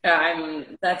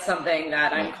 That's something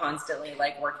that I'm Yeah. constantly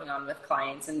like working on with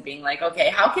clients, and being like, okay,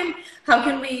 how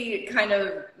can we kind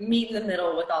of meet in the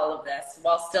middle with all of this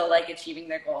while still like achieving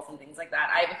their goals and things like that.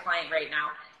 I have a client right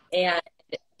now, and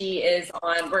she is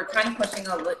on, we're kind of pushing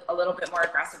a little bit more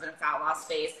aggressive in a fat loss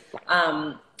phase.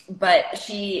 But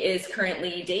she is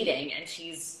currently dating, and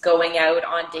she's going out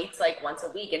on dates like once a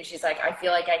week. And she's like, I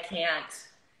feel like I can't,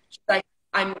 she's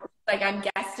I'm I'm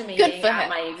Good guesstimating for at her.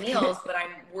 my meals, but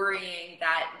I'm worrying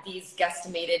that these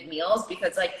guesstimated meals,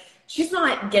 because like she's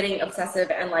not getting obsessive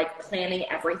and like planning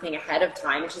everything ahead of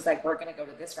time. And she's like, we're gonna go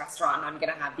to this restaurant and I'm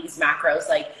gonna have these macros.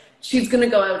 Like, she's gonna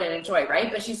go out and enjoy,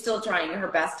 right? But she's still trying her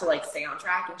best to like stay on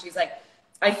track. And she's like,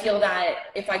 I feel that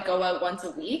if I go out once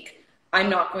a week, I'm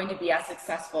not going to be as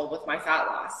successful with my fat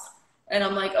loss. And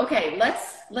I'm like, okay,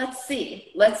 let's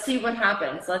see what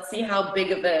happens. Let's see how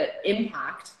big of an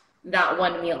impact that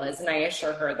one meal is. And I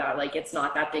assure her that like it's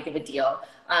not that big of a deal.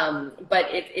 But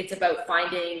it's about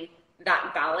finding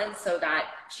that balance so that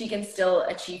she can still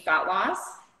achieve fat loss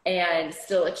and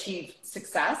still achieve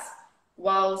success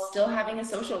while still having a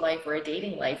social life or a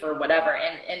dating life or whatever.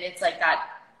 And it's like that,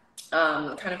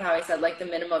 kind of how I said, like the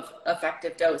minimum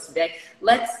effective dose. Like,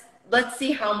 let's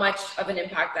see how much of an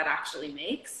impact that actually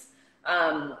makes.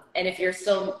 And if you're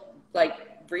still like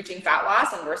reaching fat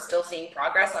loss and we're still seeing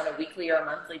progress on a weekly or a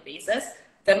monthly basis,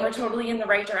 then we're totally in the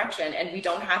right direction. And we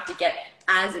don't have to get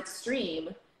as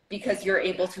extreme, because you're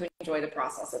able to enjoy the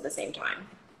process at the same time.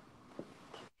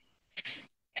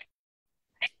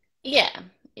 Yeah,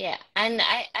 yeah. And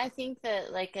I think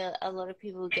that like a lot of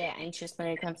people get anxious when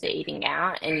it comes to eating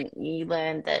out, and you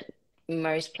learn that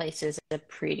most places are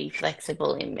pretty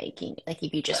flexible in making, like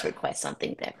if you just request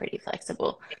something, they're pretty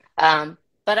flexible.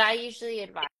 But I usually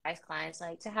advise clients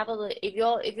like to have a look if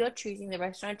you're choosing the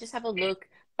restaurant, just have a look,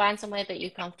 find somewhere that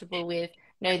you're comfortable with,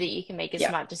 know that you can make a Yeah.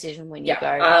 smart decision when you Yeah.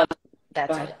 go. Go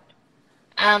That's ahead.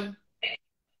 all. Um,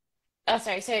 oh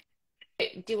sorry, so do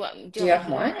Do you you want me to have keep going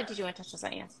more? or did you want to touch on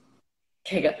something else?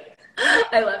 Okay, good.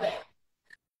 I love it.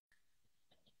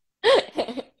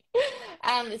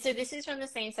 So this is from the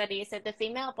same study. It said the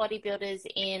female bodybuilders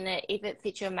in If It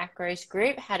Fits Your Macros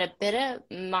group had a better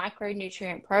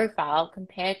micronutrient profile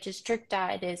compared to strict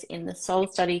dieters in the Soul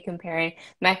study comparing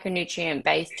macronutrient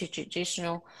based to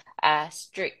traditional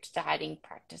strict dieting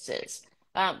practices,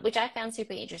 which I found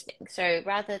super interesting. So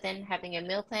rather than having a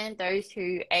meal plan, those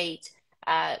who ate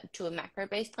to a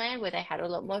macro-based plan where they had a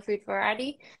lot more food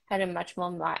variety had a much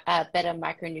more better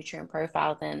micronutrient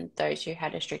profile than those who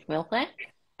had a strict meal plan.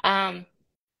 Um,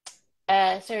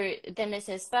 so then it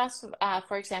says, thus,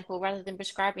 for example, rather than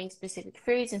prescribing specific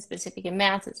foods in specific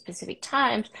amounts at specific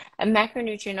times, a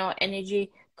macronutrient or energy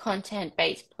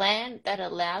content-based plan that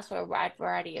allows for a wide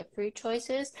variety of food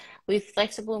choices with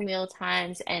flexible meal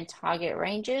times and target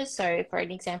ranges. So, for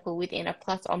an example, within a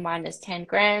plus or minus 10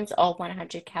 grams or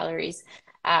 100 calories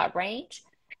range,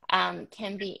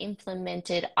 can be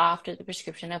implemented after the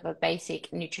prescription of a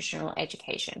basic nutritional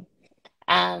education.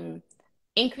 Um,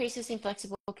 Increases in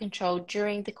flexible control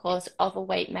during the course of a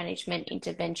weight management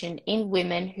intervention in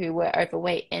women who were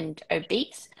overweight and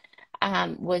obese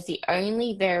was the only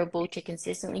variable to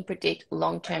consistently predict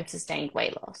long-term sustained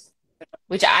weight loss,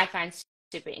 which I find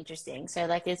super interesting. So,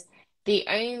 like, it's the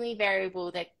only variable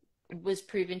that was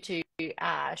proven to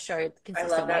show I love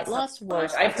consistent that weight so loss much.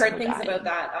 was I've heard flexible things about dieting.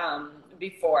 that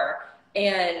before,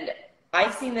 and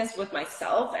I've seen this with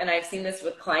myself, and I've seen this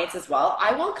with clients as well.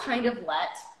 I will kind of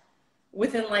let,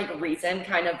 within like reason,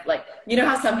 kind of like, you know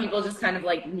how some people just kind of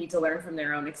like need to learn from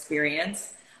their own experience.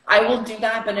 I will do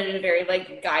that, but in a very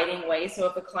like guiding way. So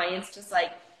if a client's just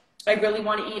like, I really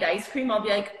want to eat ice cream, I'll be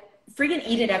like, freaking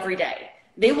eat it every day.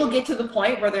 They will get to the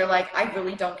point where they're like, I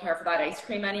really don't care for that ice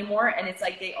cream anymore. And it's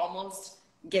like they almost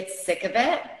get sick of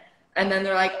it. And then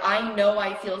they're like, I know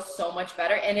I feel so much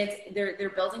better. And it's they're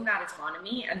building that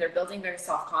autonomy, and they're building their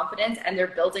self-confidence, and they're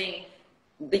building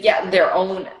their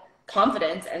own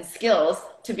confidence and skills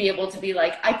to be able to be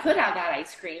like, I could have that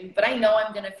ice cream, but I know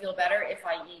I'm going to feel better if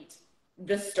I eat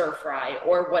the stir fry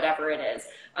or whatever it is.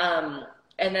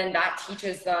 And then that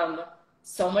teaches them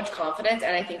so much confidence.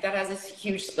 And I think that has this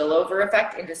huge spillover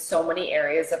effect into so many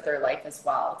areas of their life as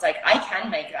well. It's like, I can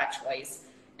make that choice,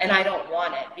 and I don't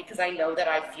want it because I know that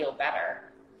I feel better.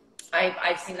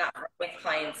 I've seen that with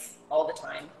clients all the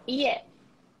time. Yeah,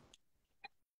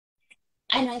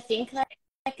 and I think like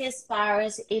as far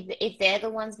as if they're the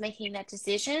ones making that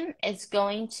decision, it's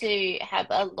going to have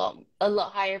a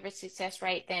lot higher of a success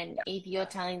rate than if you're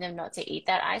telling them not to eat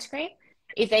that ice cream.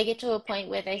 If they get to a point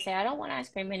where they say, I don't want ice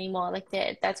cream anymore, like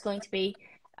that's going to be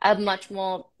a much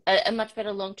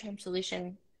better long-term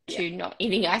solution Yeah. to not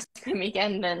eating ice cream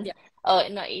again than Yeah.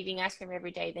 not eating ice cream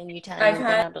every day than you telling I've them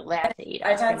they're had not allowed to eat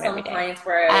I've ice had cream every some day. clients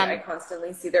where I Um,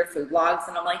 constantly see their food logs,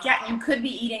 and I'm like, yeah, you could be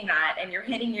eating that, and you're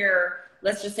hitting your,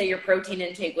 let's just say, your protein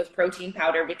intake with protein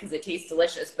powder because it tastes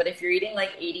delicious. But if you're eating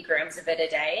like 80 grams of it a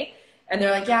day, and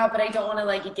they're like, yeah, but I don't want to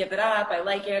like give it up, I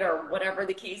like it, or whatever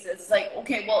the case is, it's like,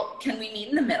 okay, well, can we meet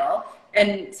in the middle?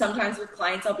 And sometimes with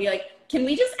clients, I'll be like, can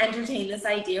we just entertain this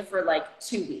idea for like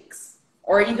 2 weeks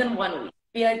or even 1 week?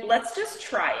 Be like, let's just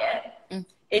try it. mm,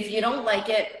 If you don't like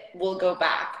it, we'll go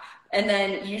back. And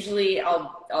then usually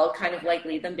I'll kind of like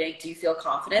lead them, be like, do you feel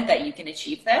confident that you can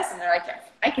achieve this? And they're like, yeah,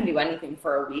 I can do anything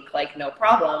for a week, like no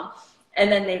problem.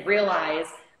 And then they realize,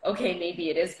 okay, maybe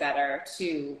it is better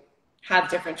to have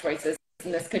different choices.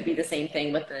 And this could be the same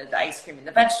thing with the ice cream and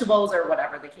the vegetables or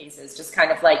whatever the case is. Just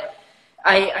kind of like,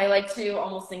 I like to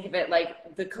almost think of it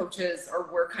like the coaches, or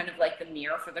we're kind of like the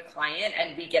mirror for the client,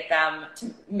 and we get them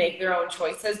to make their own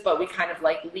choices, but we kind of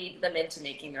like lead them into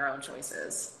making their own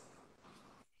choices.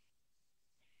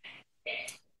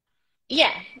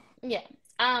 yeah, yeah.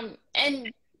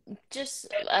 And just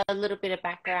a little bit of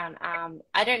background.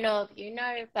 I don't know if you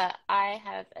know, but I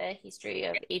have a history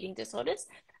of eating disorders.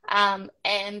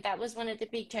 And that was one of the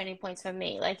big turning points for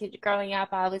me. Like growing up,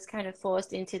 I was kind of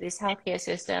forced into this healthcare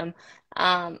system,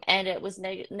 and it was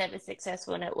never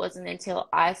successful. And it wasn't until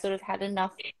I sort of had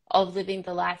enough of living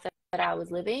the life that I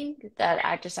was living that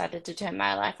I decided to turn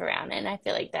my life around. And I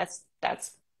feel like that's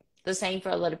the same for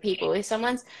a lot of people. If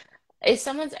someone's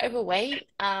overweight,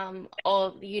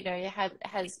 or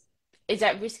has is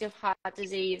at risk of heart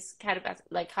disease,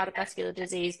 cardiovascular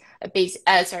disease,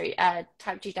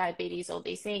 type 2 diabetes, all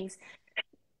these things,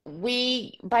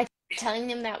 we by telling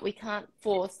them that we can't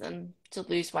force them to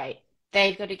lose weight,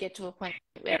 they've got to get to a point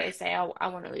where they say, "Oh, I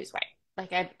want to lose weight.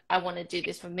 Like I want to do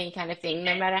this for me," kind of thing.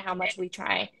 No matter how much we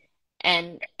try,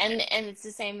 and it's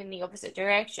the same in the opposite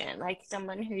direction. Like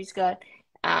someone who's got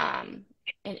an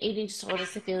eating disorder,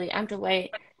 severely underweight,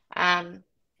 um,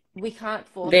 we can't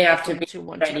force They have to them be to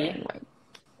want to ready. gain weight,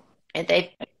 and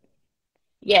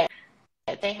yeah,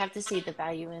 they have to see the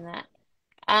value in that.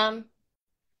 Um,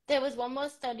 there was one more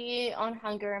study on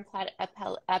hunger and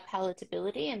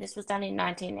palatability, and this was done in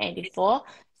 1984.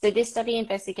 So this study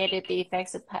investigated the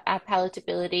effects of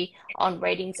palatability on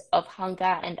ratings of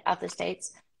hunger and other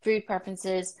states, food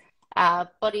preferences,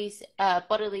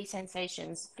 bodily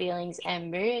sensations, feelings,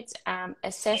 and moods.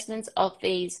 Assessments of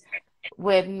these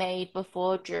were made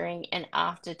before, during, and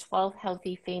after 12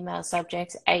 healthy female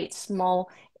subjects ate small,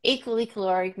 equally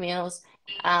caloric meals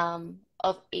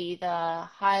of either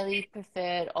highly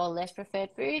preferred or less preferred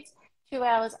foods. 2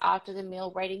 hours after the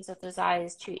meal, ratings of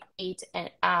desires to eat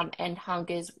and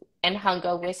hungers and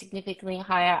hunger were significantly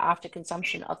higher after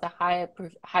consumption of the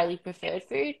highly preferred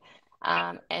food,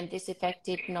 and this effect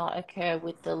did not occur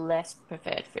with the less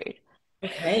preferred food.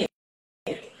 Okay.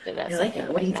 So I that's like something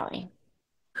that. What do worth you knowing.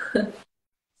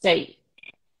 So,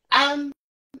 um,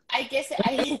 I guess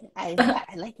I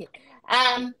like it.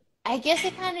 I guess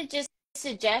it kind of just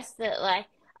suggests that, like,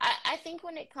 I think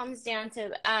when it comes down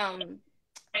to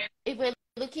if we're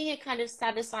looking at kind of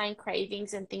satisfying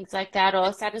cravings and things like that,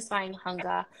 or satisfying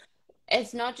hunger,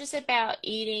 it's not just about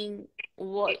eating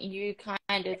what you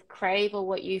kind of crave or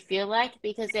what you feel like,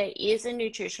 because there is a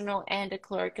nutritional and a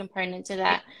caloric component to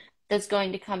that that's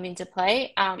going to come into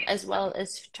play, as well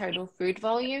as total food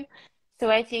volume. So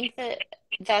I think that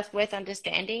that's worth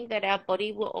understanding, that our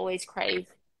body will always crave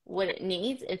what it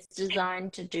needs. It's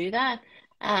designed to do that.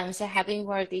 So having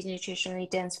more of these nutritionally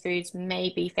dense foods may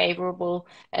be favorable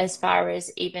as far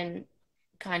as even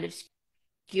kind of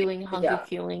skewing hunger, Yeah.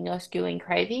 fueling, or skewing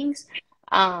cravings,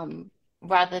 um,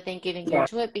 rather than giving Yeah.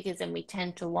 into it, because then we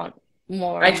tend to want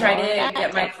more I and try more of to get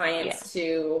that. my Yeah. clients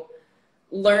to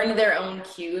learn their own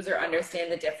cues or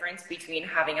understand the difference between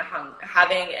having an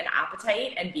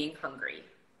appetite and being hungry.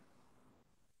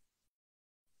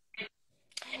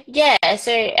 Yeah,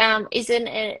 so isn't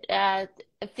it a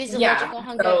Yeah. physiological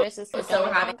hunger So versus so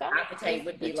hedonic having hunger an appetite is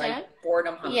would the be like term?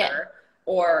 boredom Yeah. hunger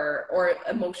or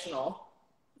emotional,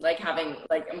 like having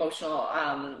like emotional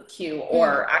cue, Mm.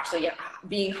 or actually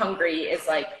being hungry is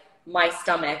like my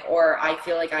stomach, or I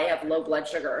feel like I have low blood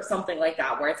sugar or something like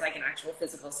that, where it's like an actual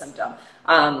physical symptom.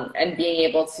 And being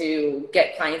able to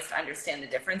get clients to understand the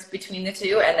difference between the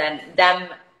two, and then them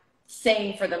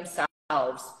saying for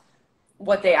themselves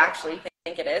what they actually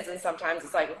think it is. And sometimes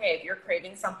it's like, okay, if you're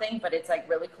craving something, but it's like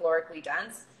really calorically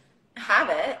dense, have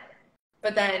it.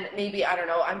 But then maybe, I don't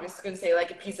know, I'm just going to say like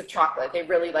a piece of chocolate. They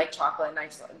really like chocolate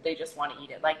and they just want to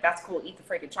eat it. Like, that's cool. Eat the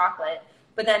freaking chocolate.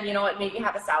 But then, you know what, maybe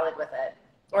have a salad with it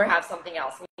or have something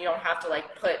else. You don't have to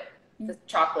like put the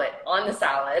chocolate on the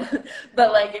salad,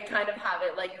 but like it kind of have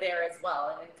it like there as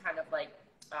well. And kind of like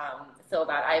fill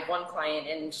that. I have one client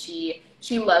and she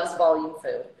loves volume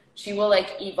food. She will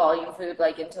like eat volume food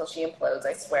like until she implodes,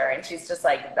 I swear. And she's just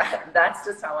like, that's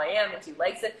just how I am. And she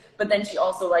likes it. But then she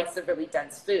also likes the really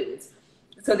dense foods.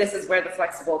 So this is where the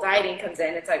flexible dieting comes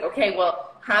in. It's like, okay,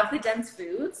 well, have the dense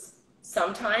foods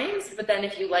sometimes, but then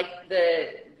if you like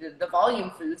the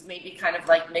volume foods, maybe kind of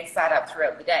like mix that up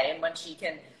throughout the day. And when she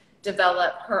can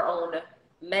develop her own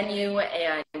menu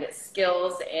and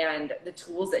skills and the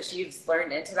tools that she's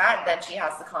learned into that, then she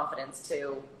has the confidence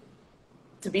to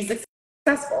be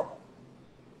successful.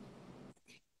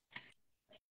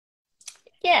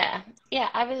 Yeah, yeah,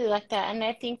 I really like that. And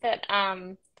I think that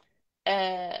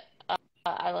uh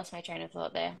I lost my train of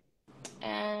thought there.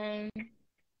 Um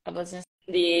I was gonna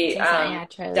The say something I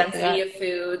totally density forgot. of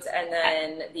foods, and Uh,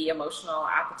 then the emotional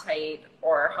appetite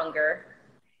or hunger.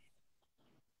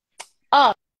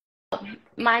 oh,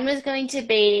 mine was going to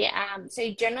be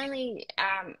so generally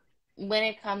when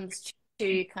it comes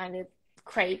to kind of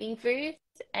craving foods,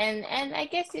 and I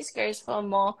guess this goes for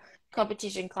more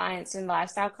competition clients and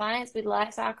lifestyle clients. With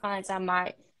lifestyle clients, I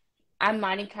might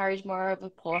encourage more of a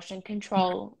portion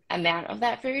control amount of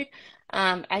that food,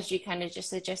 as you kind of just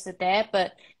suggested there.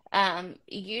 But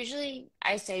usually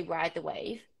I say ride the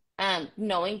wave,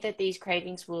 knowing that these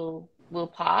cravings will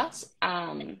pass.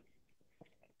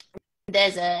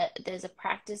 There's a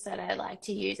practice that I like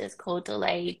to use. It's called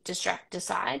delay, distract,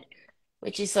 decide,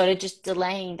 which is sort of just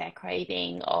delaying that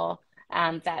craving or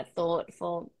that thought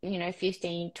for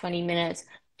 15, 20 minutes,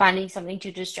 finding something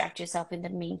to distract yourself in the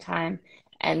meantime,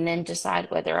 and then decide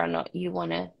whether or not you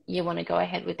want to go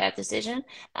ahead with that decision.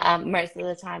 Most of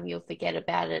the time you'll forget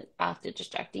about it after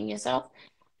distracting yourself.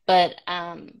 But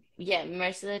yeah,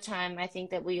 most of the time, I think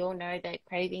that we all know that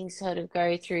cravings sort of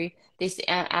go through this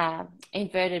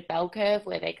inverted bell curve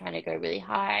where they kind of go really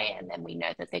high, and then we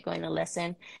know that they're going to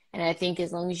lessen. And I think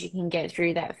as long as you can get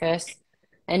through that first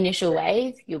initial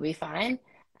wave, you'll be fine.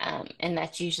 And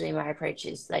that's usually my approach,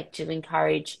 is like to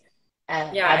encourage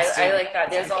Yeah, I abstinence, like that.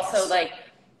 I There's also guess. like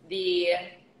the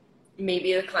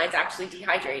maybe the client's actually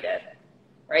dehydrated,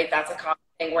 right? That's a common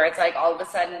thing where it's like all of a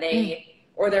sudden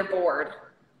Mm, they're bored,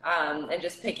 and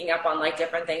just picking up on like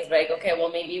different things. Like, okay, well,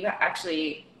 maybe you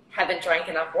actually haven't drank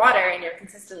enough water and you're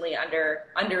consistently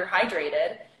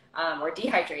underhydrated, or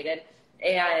dehydrated.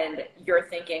 And you're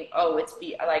thinking, oh,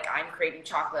 like I'm craving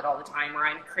chocolate all the time, or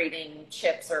I'm craving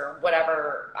chips or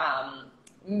whatever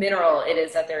mineral it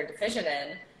is that they're deficient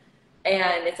in.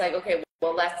 And it's like, okay,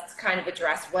 well, let's kind of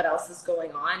address what else is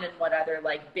going on and what other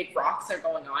like big rocks are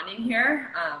going on in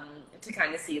here, to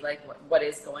kind of see like what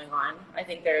is going on. I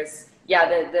think there's,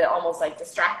 yeah, the almost like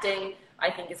distracting I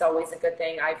think is always a good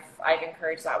thing. I've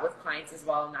encouraged that with clients as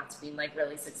well, and that's been like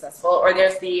really successful. Or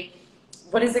there's the,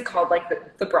 what is it called? Like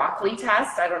the broccoli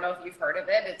test. I don't know if you've heard of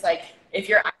it. It's like if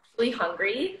you're actually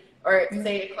hungry, or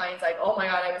say a client's like, oh my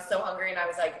God, I was so hungry and I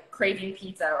was like craving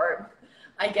pizza, or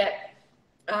I get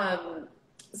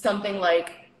something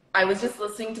like, I was just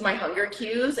listening to my hunger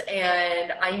cues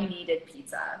and I needed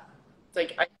pizza. It's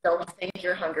like, I don't think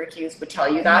your hunger cues would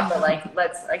tell you that, but like,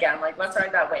 let's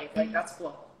ride that wave. Like, that's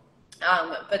cool.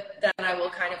 But then I will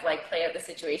kind of like play out the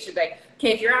situation. Like,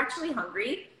 okay, if you're actually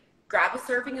hungry, grab a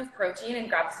serving of protein and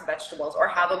grab some vegetables, or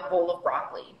have a bowl of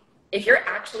broccoli. If you're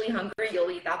actually hungry, you'll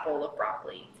eat that bowl of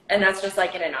broccoli. And that's just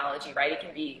like an analogy, right? It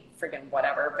can be freaking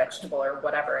whatever vegetable or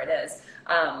whatever it is.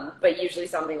 But usually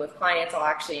something with clients I'll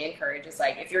actually encourage is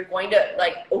like, if you're going to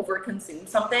like over consume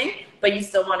something, but you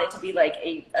still want it to be like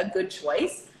a good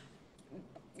choice,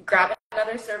 grab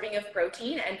another serving of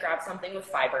protein and grab something with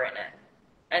fiber in it.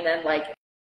 And then like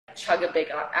chug a big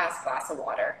ass glass of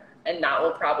water. And that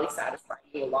will probably satisfy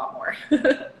you a lot more.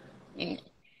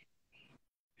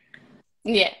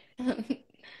 Yeah.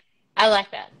 I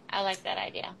like that. I like that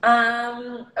idea.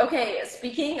 Okay,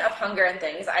 speaking of hunger and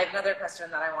things, I have another question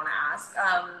that I want to ask.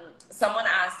 Someone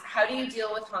asked, how do you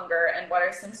deal with hunger and what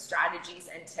are some strategies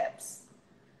and tips?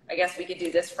 I guess we could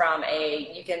do this from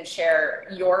you can share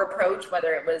your approach,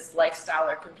 whether it was lifestyle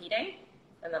or competing,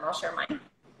 and then I'll share mine.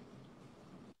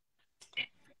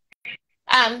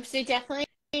 So definitely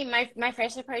my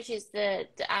first approach is the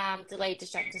delay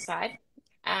distractor side.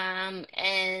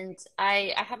 And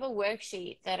I have a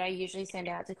worksheet that I usually send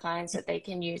out to clients that they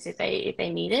can use if they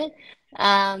need it.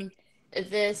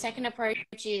 The second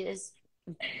approach is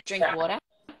drink Yeah, water,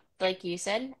 like you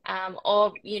said,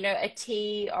 or a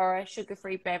tea or a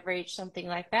sugar-free beverage, something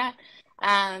like that.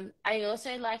 I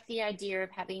also like the idea of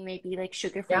having maybe like yeah,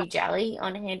 sugar-free jelly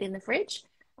on hand in the fridge,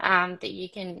 that you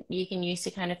can use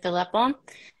to kind of fill up on.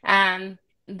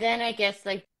 Then I guess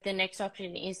like the next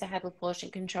option is to have a portion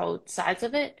controlled size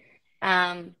of it.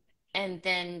 Um, and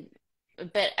then,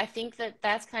 but I think that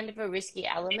that's kind of a risky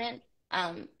element.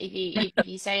 If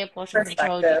you say a portion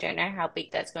controlled, you perspective. don't know how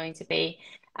big that's going to be.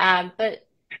 But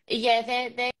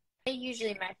yeah, they're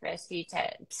usually my first few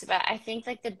tips, but I think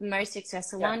like the most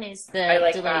successful Yeah, one is I the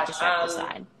like delayed that. distractor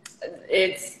side.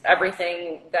 It's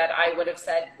everything that I would have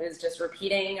said is just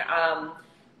repeating.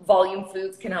 Volume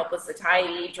foods can help with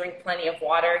satiety. Drink plenty of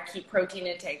water. Keep protein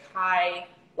intake high.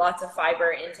 Lots of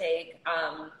fiber intake.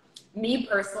 Me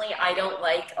personally, I don't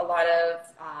like a lot of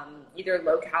either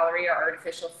low calorie or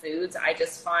artificial foods. I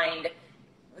just find,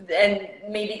 and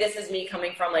maybe this is me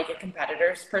coming from like a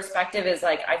competitor's perspective, is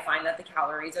like I find that the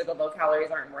calories or the low calories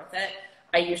aren't worth it.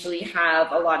 I usually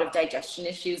have a lot of digestion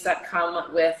issues that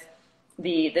come with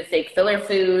the fake filler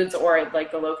foods or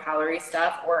like the low calorie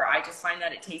stuff, or I just find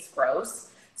that it tastes gross.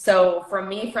 So for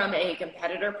me, from a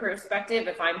competitor perspective,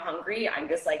 if I'm hungry, I'm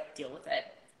just like, deal with it.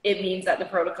 It means that the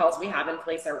protocols we have in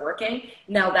place are working.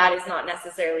 Now, that is not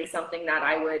necessarily something that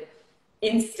I would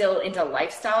instill into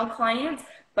lifestyle clients,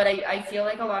 but I feel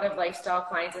like a lot of lifestyle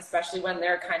clients, especially when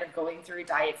they're kind of going through a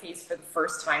diet phase for the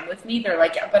first time with me, they're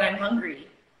like, yeah, but I'm hungry.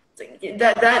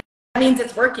 That means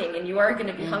it's working and you are going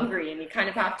to be Mm. hungry, and you kind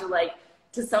of have to like,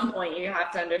 to some point, you have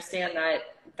to understand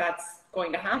that that's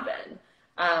going to happen.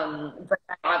 But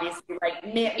obviously, like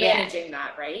Yeah, managing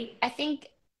that, right? I think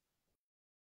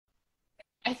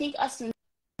I think Austin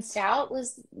Stout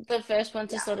was the first one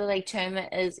to Yeah, sort of like term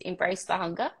it as embrace the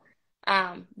hunger,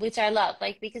 which I love,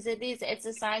 like because it's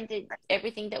a sign that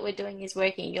everything that we're doing is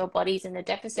working. Your body's in a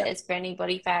deficit, yeah, it's burning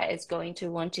body fat, it's going to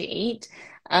want to eat.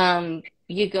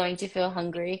 You're going to feel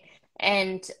hungry,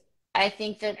 and I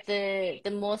think that the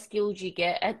more skilled you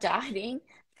get at dieting,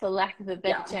 for lack of a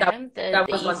better yeah. That term, the that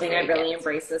the was one thing easier I it really gets.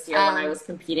 embraced this year when I Um, was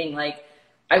competing. Like,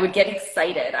 I would get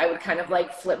excited. I would kind of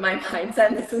like flip my mindset.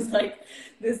 And this is like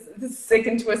this sick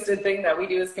and twisted thing that we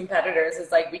do as competitors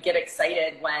is like we get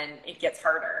excited when it gets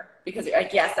harder because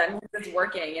like yes, that means it's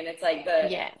working, and it's like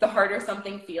yeah. the harder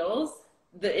something feels,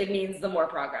 it means the more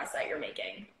progress that you're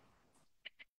making.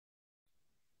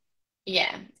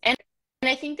 Yeah. And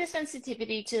I think the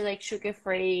sensitivity to like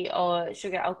sugar-free or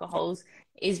sugar alcohols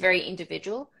is very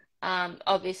individual.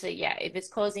 Obviously, yeah, if it's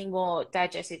causing more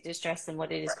digestive distress than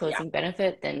what it is Yeah, causing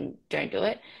benefit, then don't do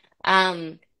it.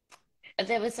 Um,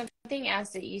 there was something else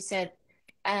that you said,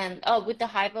 oh, with the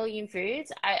high volume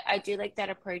foods, I do like that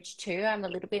approach too. I'm a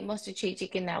little bit more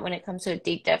strategic in that when it comes to a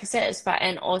deep deficit,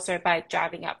 and also by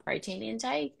driving up protein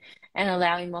intake and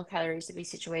allowing more calories to be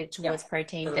situated yeah, towards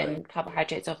protein absolutely. than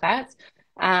carbohydrates or fats.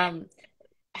 Um,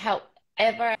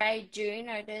 However, I do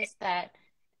notice that,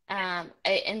 and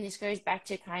this goes back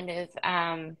to kind of,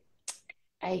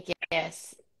 I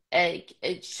guess.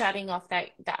 shutting off that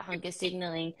hunger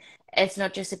signaling. It's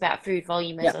not just about food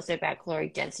volume, it's also about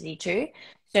caloric density too.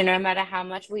 So no matter how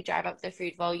much we drive up the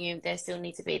food volume, there still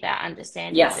needs to be that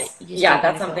understanding that Yes. you're still Yeah, going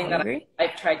that's to feel something that hungry.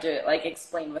 I've tried to like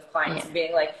explain with clients, Yeah.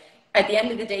 being like, at the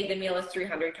end of the day, the meal is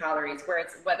 300 calories, where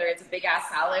it's whether it's a big ass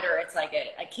salad or it's like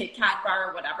a Kit Kat bar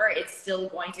or whatever, it's still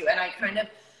going to. And I kind of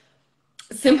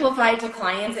simplify to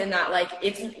clients in that, like,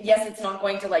 it's, yes, it's not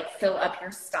going to like fill up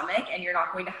your stomach and you're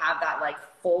not going to have that like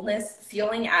fullness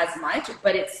feeling as much,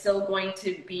 but it's still going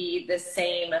to be the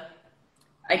same,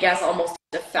 I guess, almost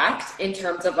effect in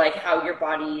terms of like how your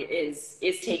body is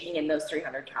taking in those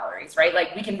 300 calories, right?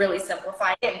 Like we can really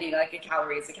simplify it and be like a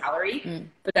calorie is a calorie,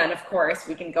 but then of course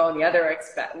we can go on the other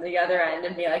end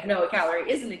and be like, no, a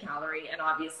calorie isn't a calorie, and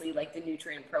obviously like the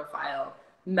nutrient profile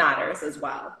matters as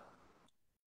well.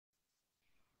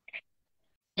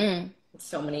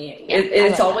 So many, Yeah, I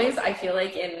it's love that. always, I feel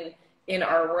like in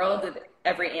our world,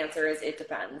 every answer is it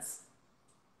depends.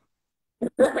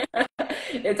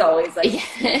 It's always like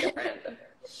Yeah. different.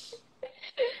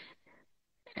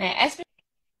 Yeah,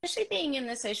 especially being in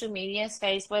the social media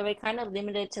space where we're kind of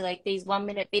limited to like these 1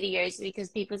 minute videos because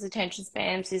people's attention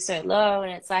spans is so low,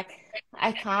 and it's like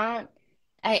I can't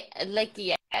I like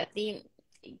yeah, the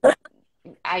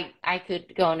I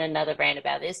could go on another rant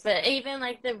about this, but even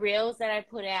like the reels that I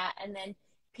put out, and then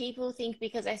people think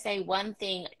because I say one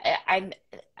thing, I know.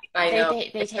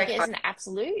 they It's take it as like, an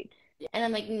absolute, and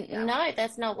I'm like, yeah. No,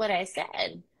 that's not what I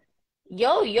said.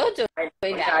 You're doing that,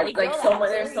 Yeah, it's like like you're the so much,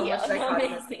 there's absolute, so much you're not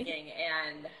dichotomous me. thinking,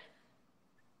 and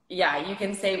yeah, you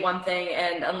can say one thing,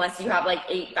 and unless you have like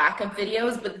 8 backup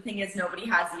videos, but the thing is, nobody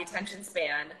has the attention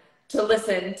span to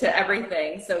listen to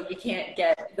everything, so you can't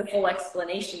get the full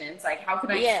explanation. And it's like, how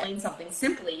can I Yeah, explain something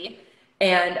simply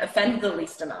and offend the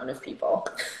least amount of people?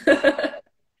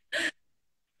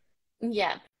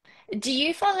 yeah. Do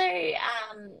you follow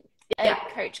Yeah.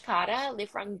 Coach Carter,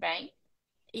 Live Run Bang?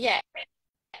 Yeah,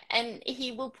 and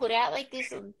he will put out like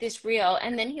this reel,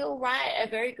 and then he'll write a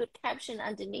very good caption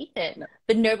underneath it, No.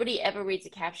 but nobody ever reads the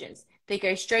captions. They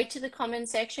go straight to the comment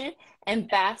section and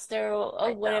basta or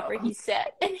I whatever know. he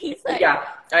said, and he's like, Yeah.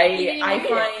 he didn't I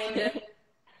even read find it.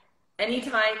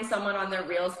 anytime someone on their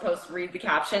reels posts read the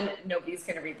caption, nobody's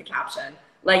gonna read the caption.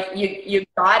 Like you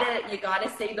gotta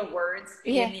say the words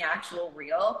in Yeah, the actual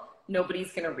reel.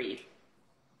 Nobody's gonna read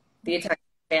the attention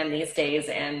span these days,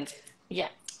 and yeah,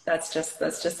 that's just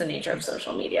the nature of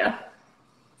social media.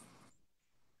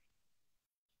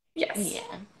 Yes. yeah.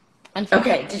 Okay. Did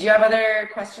Unfortunately. you have other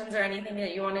questions or anything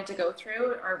that you wanted to go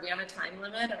through? Are we on a time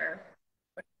limit or?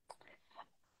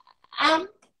 Um,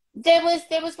 there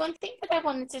was one thing that I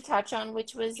wanted to touch on,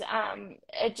 which was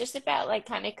just about like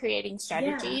kind of creating Yeah.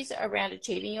 strategies around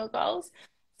achieving your goals.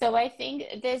 So I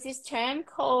think there's this term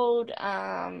called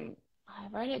I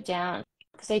wrote it down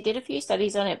because I did a few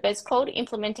studies on it, but it's called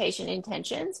implementation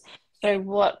intentions. So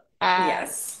what,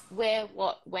 Yes. where,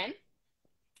 what, when.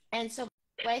 And so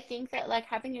I think that like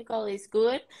having a goal is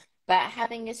good, but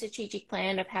having a strategic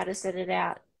plan of how to set it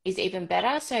out is even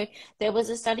better. So there was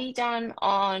a study done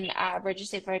on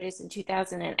registered voters in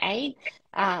 2008,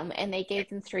 and they gave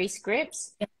them 3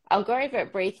 scripts. I'll go over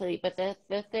it briefly, but the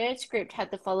third script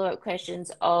had the follow-up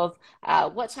questions of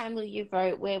what time will you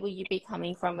vote, where will you be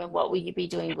coming from, and what will you be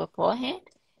doing beforehand?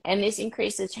 And this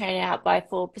increased the turnout by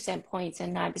 4% points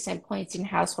and 9% points in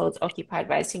households occupied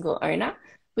by a single owner,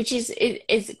 which is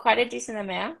quite a decent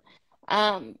amount.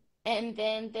 And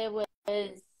then there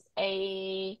was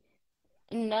a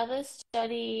another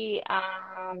study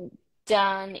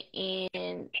done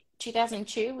in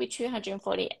 2002 with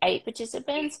 248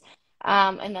 participants,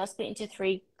 and they were split into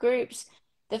 3 groups.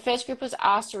 The first group was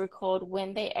asked to record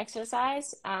when they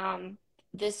exercise.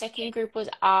 The second group was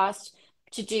asked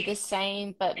to do the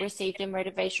same, but received a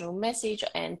motivational message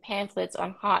and pamphlets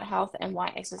on heart health and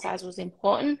why exercise was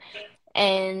important.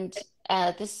 And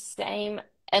the same,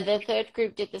 and the third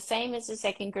group did the same as the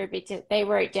second group. They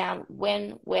wrote down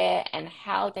when, where, and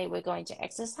how they were going to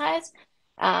exercise.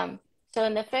 So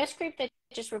in the first group, they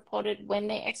just reported when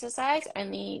they exercise, well,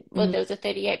 Mhm. there was a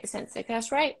 38%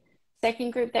 success rate.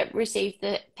 Second group that received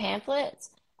the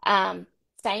pamphlets,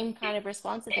 same kind of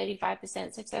response, a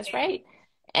 35% success rate.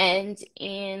 And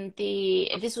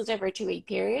this was over a 2 week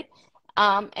period.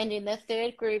 And in the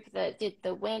third group that did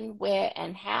the when, where,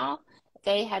 and how,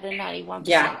 they had a 91%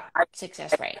 Yeah.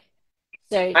 success rate.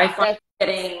 So I find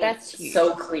getting that's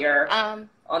so huge. clear Um,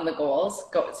 on the goals.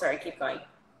 Go, sorry, keep going.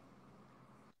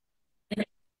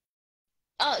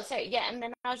 oh, so yeah, and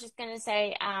then I was just going to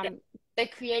say,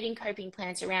 creating coping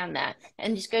plans around that.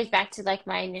 And this goes back to like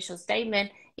my initial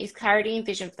statement is clarity and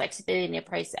vision, flexibility in your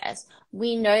process.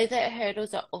 We know that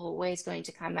hurdles are always going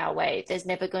to come our way. There's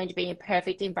never going to be a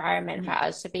perfect environment for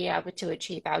us to be able to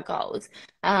achieve our goals.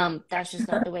 That's just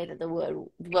not the way that the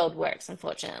world works,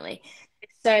 unfortunately.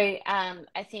 So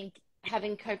I think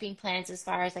having coping plans as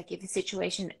far as like if the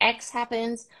situation X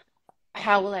happens,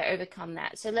 how will I overcome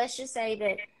that? So let's just say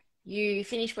that you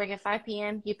finish work at 5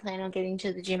 p.m., you plan on getting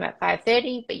to the gym at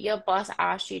 5:30, but your boss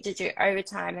asked you to do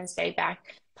overtime and stay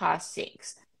back past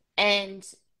 6. And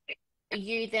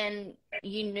you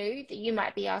knew that you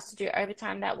might be asked to do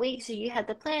overtime that week. So you had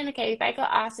the plan, okay, if I get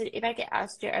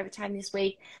asked to do overtime this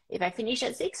week, if I finish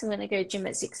at 6, I'm going to go to gym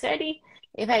at 6:30.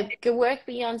 If I go work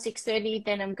beyond 6:30,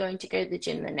 then I'm going to go to the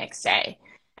gym the next day.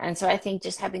 And so I think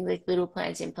just having like little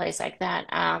plans in place like that,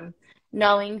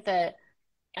 knowing that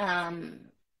um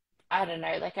I don't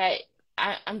know, like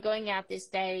I'm going out this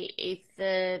day.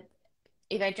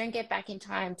 If I don't get back in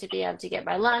time to be able to get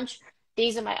my lunch,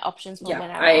 these are my options for Yeah,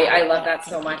 when I'm out I and love I'm that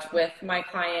so thinking. much with my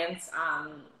clients.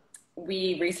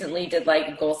 We recently did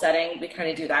like goal setting. We kind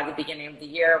of do that at the beginning of the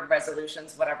year,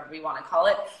 resolutions, whatever we want to call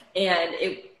it. And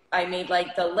I made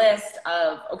like the list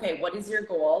of, okay, what is your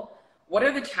goal? What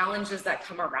are the challenges that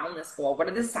come around this goal? What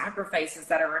are the sacrifices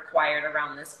that are required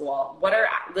around this goal? What are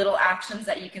little actions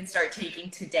that you can start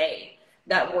taking today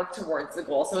that work towards the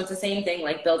goal? So it's the same thing,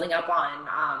 like building up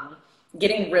on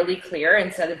getting really clear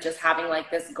instead of just having like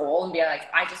this goal and be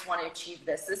like, I just want to achieve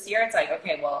this year. It's like,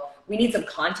 okay, well, we need some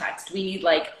context. We need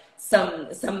like some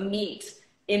meat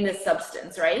in this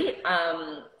substance, right?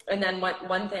 And then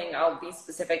one thing I'll be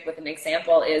specific with an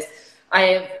example is I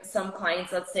have some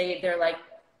clients, let's say they're like,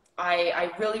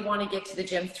 I really want to get to the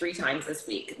gym 3 times this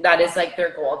week. That is like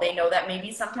their goal. They know that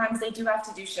maybe sometimes they do have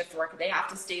to do shift work. They have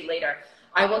to stay later.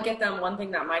 I will get them, one thing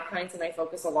that my clients and I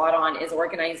focus a lot on is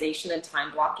organization and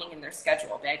time blocking in their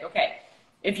schedule. Be like, okay,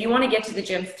 if you want to get to the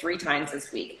gym 3 times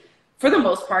this week, for the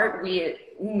most part, we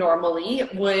normally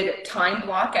would time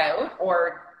block out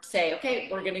or say, okay,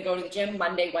 we're going to go to the gym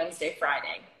Monday, Wednesday,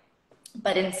 Friday.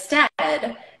 But instead,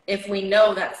 if we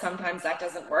know that sometimes that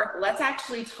doesn't work, let's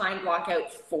actually time block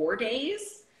out 4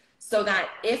 days so that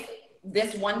if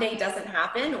this one day doesn't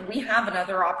happen, we have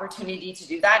another opportunity to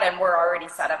do that and we're already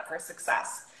set up for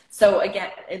success. So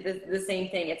again, the same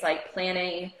thing. It's like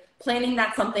planning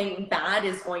that something bad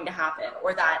is going to happen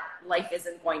or that life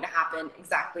isn't going to happen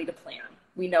exactly to plan.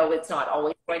 We know it's not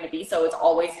always going to be. So it's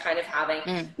always kind of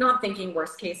having, not thinking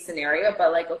worst case scenario,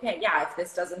 but like, okay, yeah, if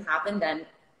this doesn't happen, then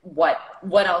what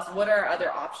else? What are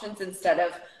other options instead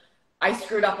of I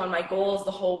screwed up on my goals,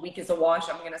 the whole week is a wash,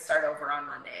 I'm going to start over on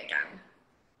Monday again.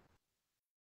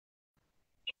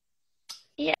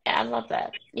 Yeah, I love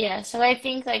that. Yeah, so I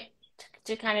think like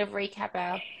to kind of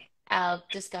recap our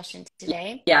discussion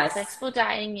today, Yes, flexible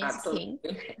dieting is king.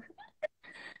 absolutely.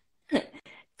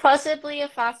 Possibly a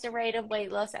faster rate of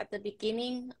weight loss at the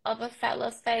beginning of a fat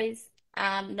loss phase,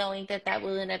 knowing that that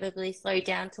will inevitably slow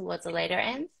down towards the later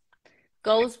end.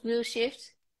 Goals will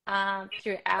shift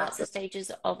throughout the Absolutely.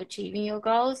 stages of achieving your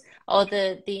goals, or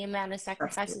the amount of Absolutely.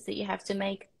 sacrifices that you have to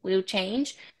make will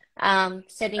change. I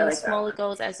Setting like that smaller one.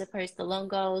 goals as opposed to long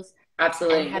goals, and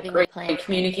Absolutely. having a Great plan.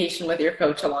 communication with your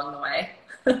coach along the way.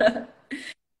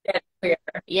 Get clear.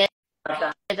 Yeah, Love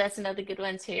that. that's another good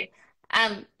one too.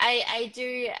 I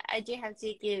do have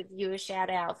to give you a shout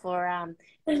out for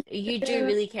you do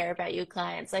really care about your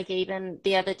clients. Like even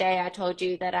the other day, I told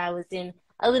you that I was in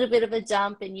a little bit of a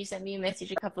dump, and you sent me a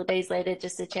message a couple of days later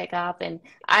just to check up, and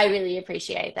I really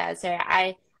appreciate that. So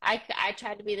I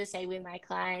try to be the same with my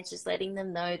clients, just letting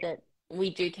them know that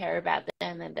we do care about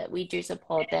them and that we do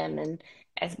support them, and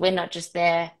as we're not just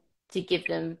there to give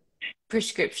them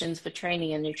prescriptions for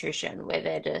training and nutrition. We're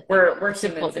there to We're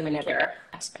support humans and them in we every care.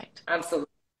 aspect. Absolutely.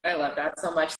 I love that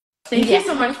so much. Thank you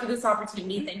so Yeah. much for this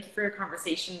opportunity. Thank you for your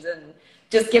conversations and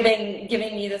just giving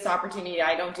me this opportunity.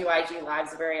 I don't do IG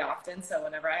lives very often, so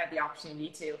whenever I have the opportunity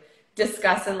to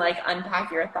discuss and like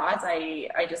unpack your thoughts,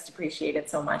 I just appreciate it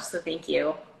so much. So thank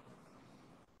you.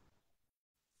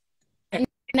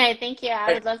 No, thank you.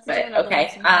 I would love to do But another one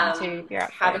okay, sometime too if you're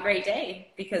up for have a great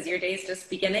day because your day's just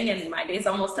beginning and my day's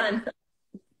almost done.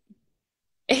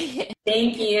 it.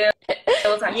 Thank you.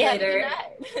 We'll talk to you Yep, good later.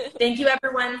 night. Thank you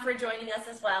everyone for joining us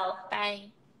as well.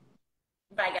 Bye.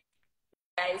 Bye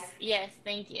guys. Yes,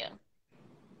 thank you.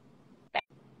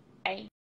 Bye.